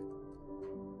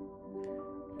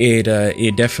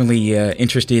definitely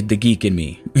interested the geek in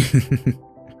me.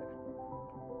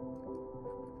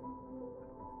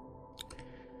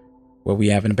 What we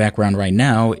have in the background right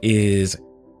now is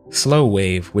Slow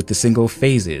Wave with the single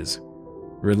Phases,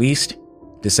 released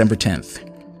December 10th.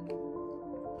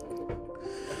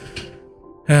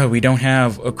 We don't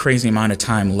have a crazy amount of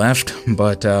time left,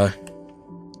 but I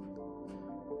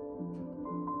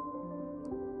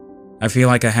feel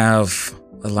like I have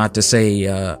a lot to say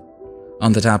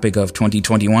on the topic of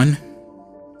 2021.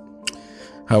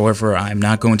 However, I'm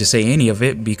not going to say any of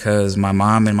it because my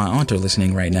mom and my aunt are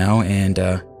listening right now, and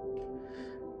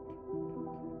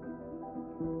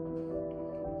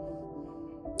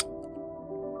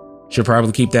should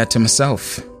probably keep that to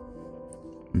myself.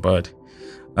 But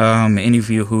any of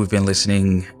you who have been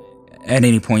listening at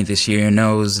any point this year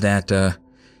knows that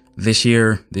this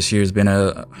year's been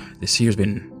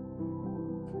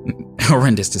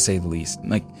horrendous, to say the least.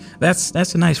 Like, that's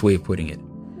a nice way of putting it.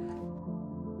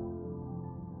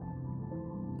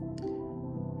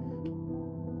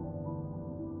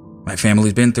 My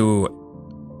family's been through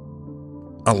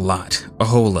a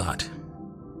whole lot.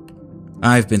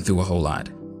 I've been through a whole lot.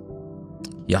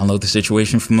 Y'all know the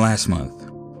situation from last month.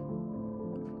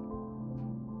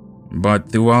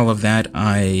 But through all of that,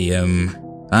 I am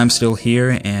I'm still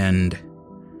here, and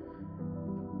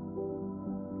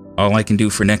all I can do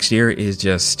for next year is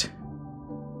just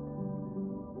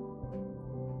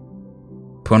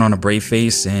put on a brave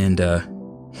face and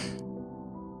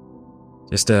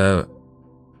just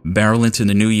barrel into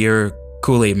the new year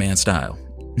Kool-Aid Man style.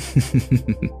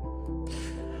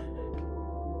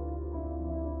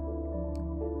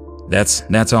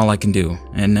 That's all I can do,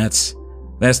 and that's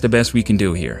the best we can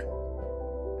do here.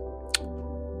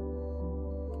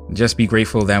 Just be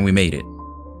grateful that we made it.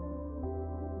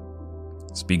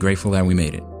 Just be grateful that we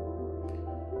made it.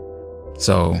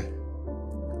 So,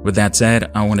 with that said,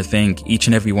 I want to thank each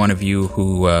and every one of you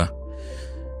who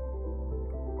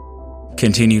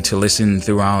continue to listen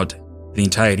throughout the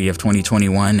entirety of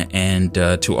 2021, and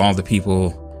to all the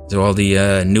people, to all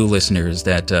the new listeners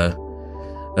that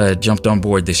jumped on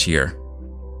board this year.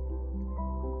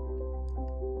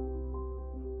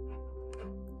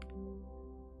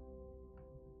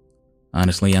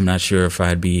 Honestly, I'm not sure if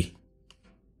I'd be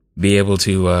able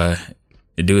to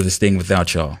do this thing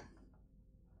without y'all.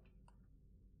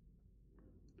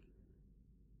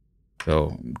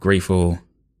 So, I'm grateful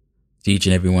to each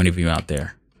and every one of you out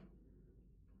there.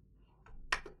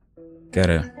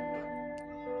 Gotta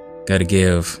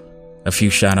give a few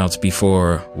shout outs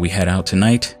before we head out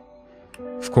tonight.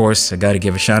 Of course, I gotta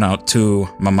give a shout out to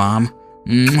my mom.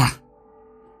 Mwah!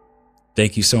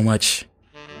 Thank you so much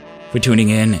for tuning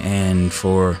in and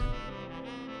for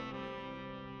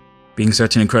being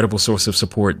such an incredible source of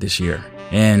support this year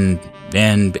and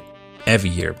every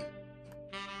year.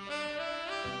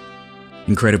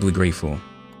 Incredibly grateful.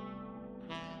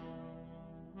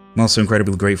 I'm also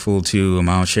incredibly grateful to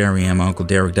my Aunt Sherry and my Uncle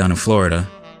Derek down in Florida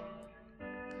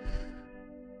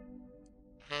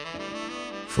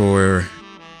for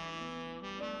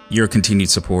your continued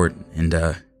support and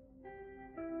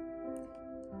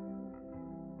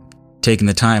taking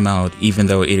the time out, even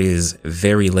though it is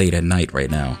very late at night right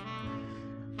now,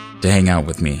 to hang out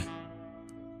with me.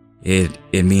 It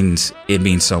means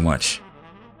so much.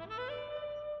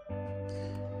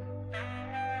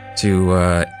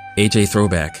 To AJ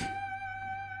Throwback,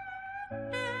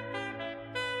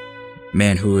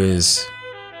 man who has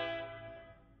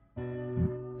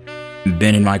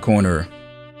been in my corner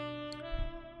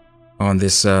on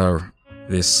this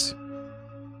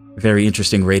very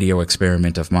interesting radio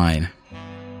experiment of mine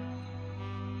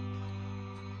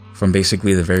from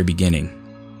basically the very beginning.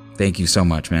 Thank you so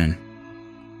much, man.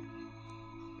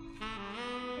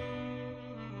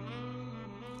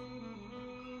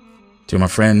 To my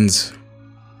friends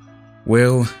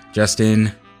Will,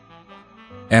 Justin,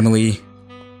 Emily,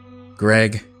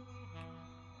 Greg,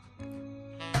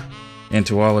 and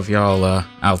to all of y'all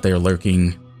out there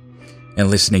lurking and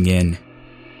listening in,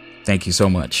 thank you so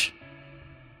much.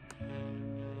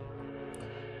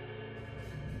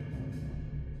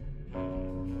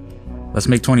 Let's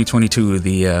make 2022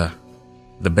 the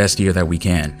best year that we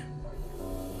can.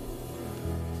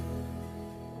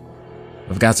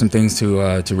 I've got some things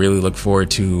to really look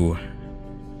forward to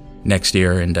next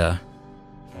year, and I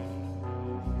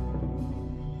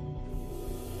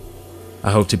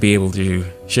hope to be able to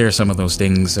share some of those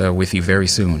things with you very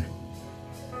soon.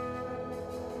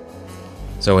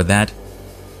 So with that,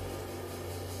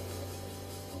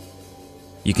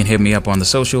 you can hit me up on the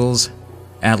socials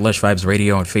at Lush Vibes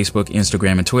Radio on Facebook,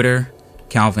 Instagram, and Twitter.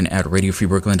 Calvin at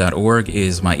RadioFreeBrooklyn.org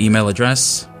is my email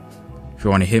address. If you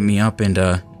want to hit me up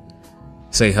and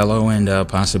say hello and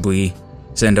possibly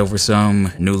send over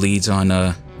some new leads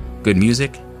on good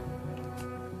music,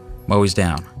 I'm always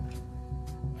down.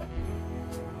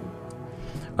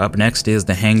 Up next is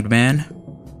The Hanged Man.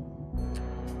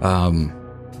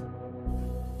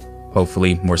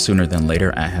 Hopefully more sooner than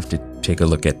later. I have to take a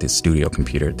look at this studio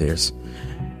computer. There's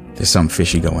something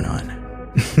fishy going on.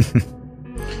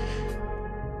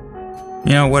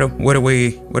 You know, what a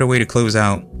way to close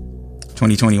out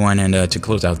 2021 and to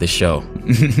close out this show.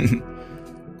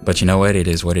 But you know what? It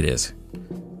is what it is.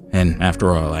 And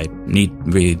after all, I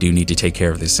really do need to take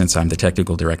care of this since I'm the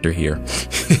technical director here.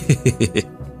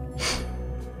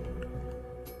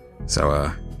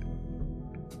 So,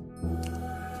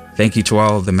 thank you to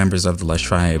all of the members of the Lush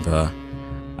Tribe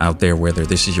out there, whether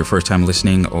this is your first time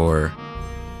listening or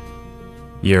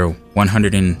your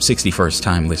 161st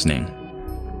time listening.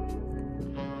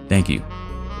 Thank you.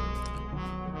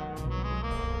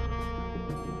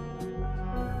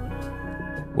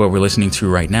 What we're listening to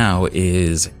right now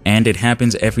is And It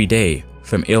Happens Every Day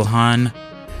from Ilhan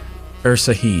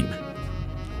Ersahin.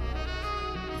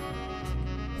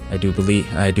 I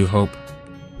do hope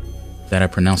that I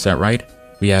pronounced that right.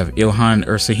 We have Ilhan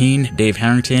Ersahin, Dave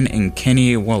Harrington, and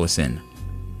Kenny Wollison.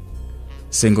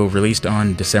 single released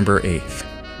on December 8th.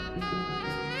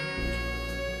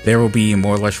 There will be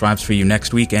more Lush Vibes for you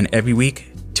next week and every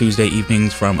week, Tuesday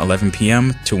evenings from 11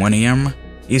 p.m. to 1 a.m.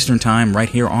 Eastern Time, right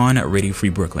here on Radio Free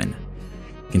Brooklyn.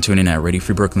 You can tune in at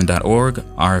radiofreebrooklyn.org,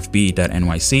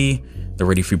 rfb.nyc, the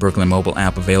Radio Free Brooklyn mobile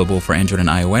app available for Android and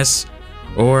iOS,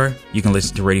 or you can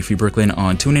listen to Radio Free Brooklyn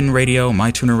on TuneIn Radio,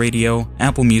 MyTuner Radio,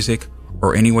 Apple Music,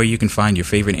 or anywhere you can find your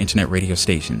favorite internet radio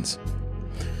stations.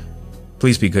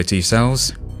 Please be good to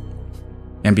yourselves,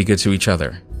 and be good to each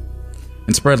other.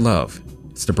 And spread love.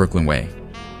 It's the Brooklyn way.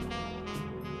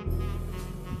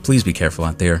 Please be careful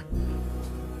out there.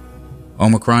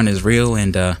 Omicron is real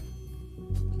and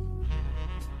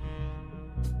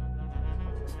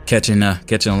catching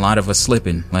a lot of us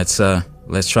slipping.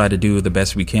 Let's try to do the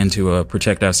best we can to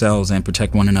protect ourselves and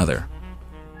protect one another.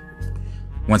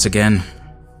 Once again,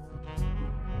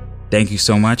 thank you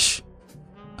so much.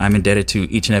 I'm indebted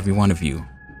to each and every one of you.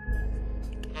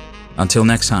 Until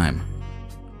next time,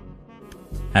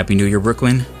 Happy New Year,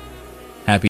 Brooklyn.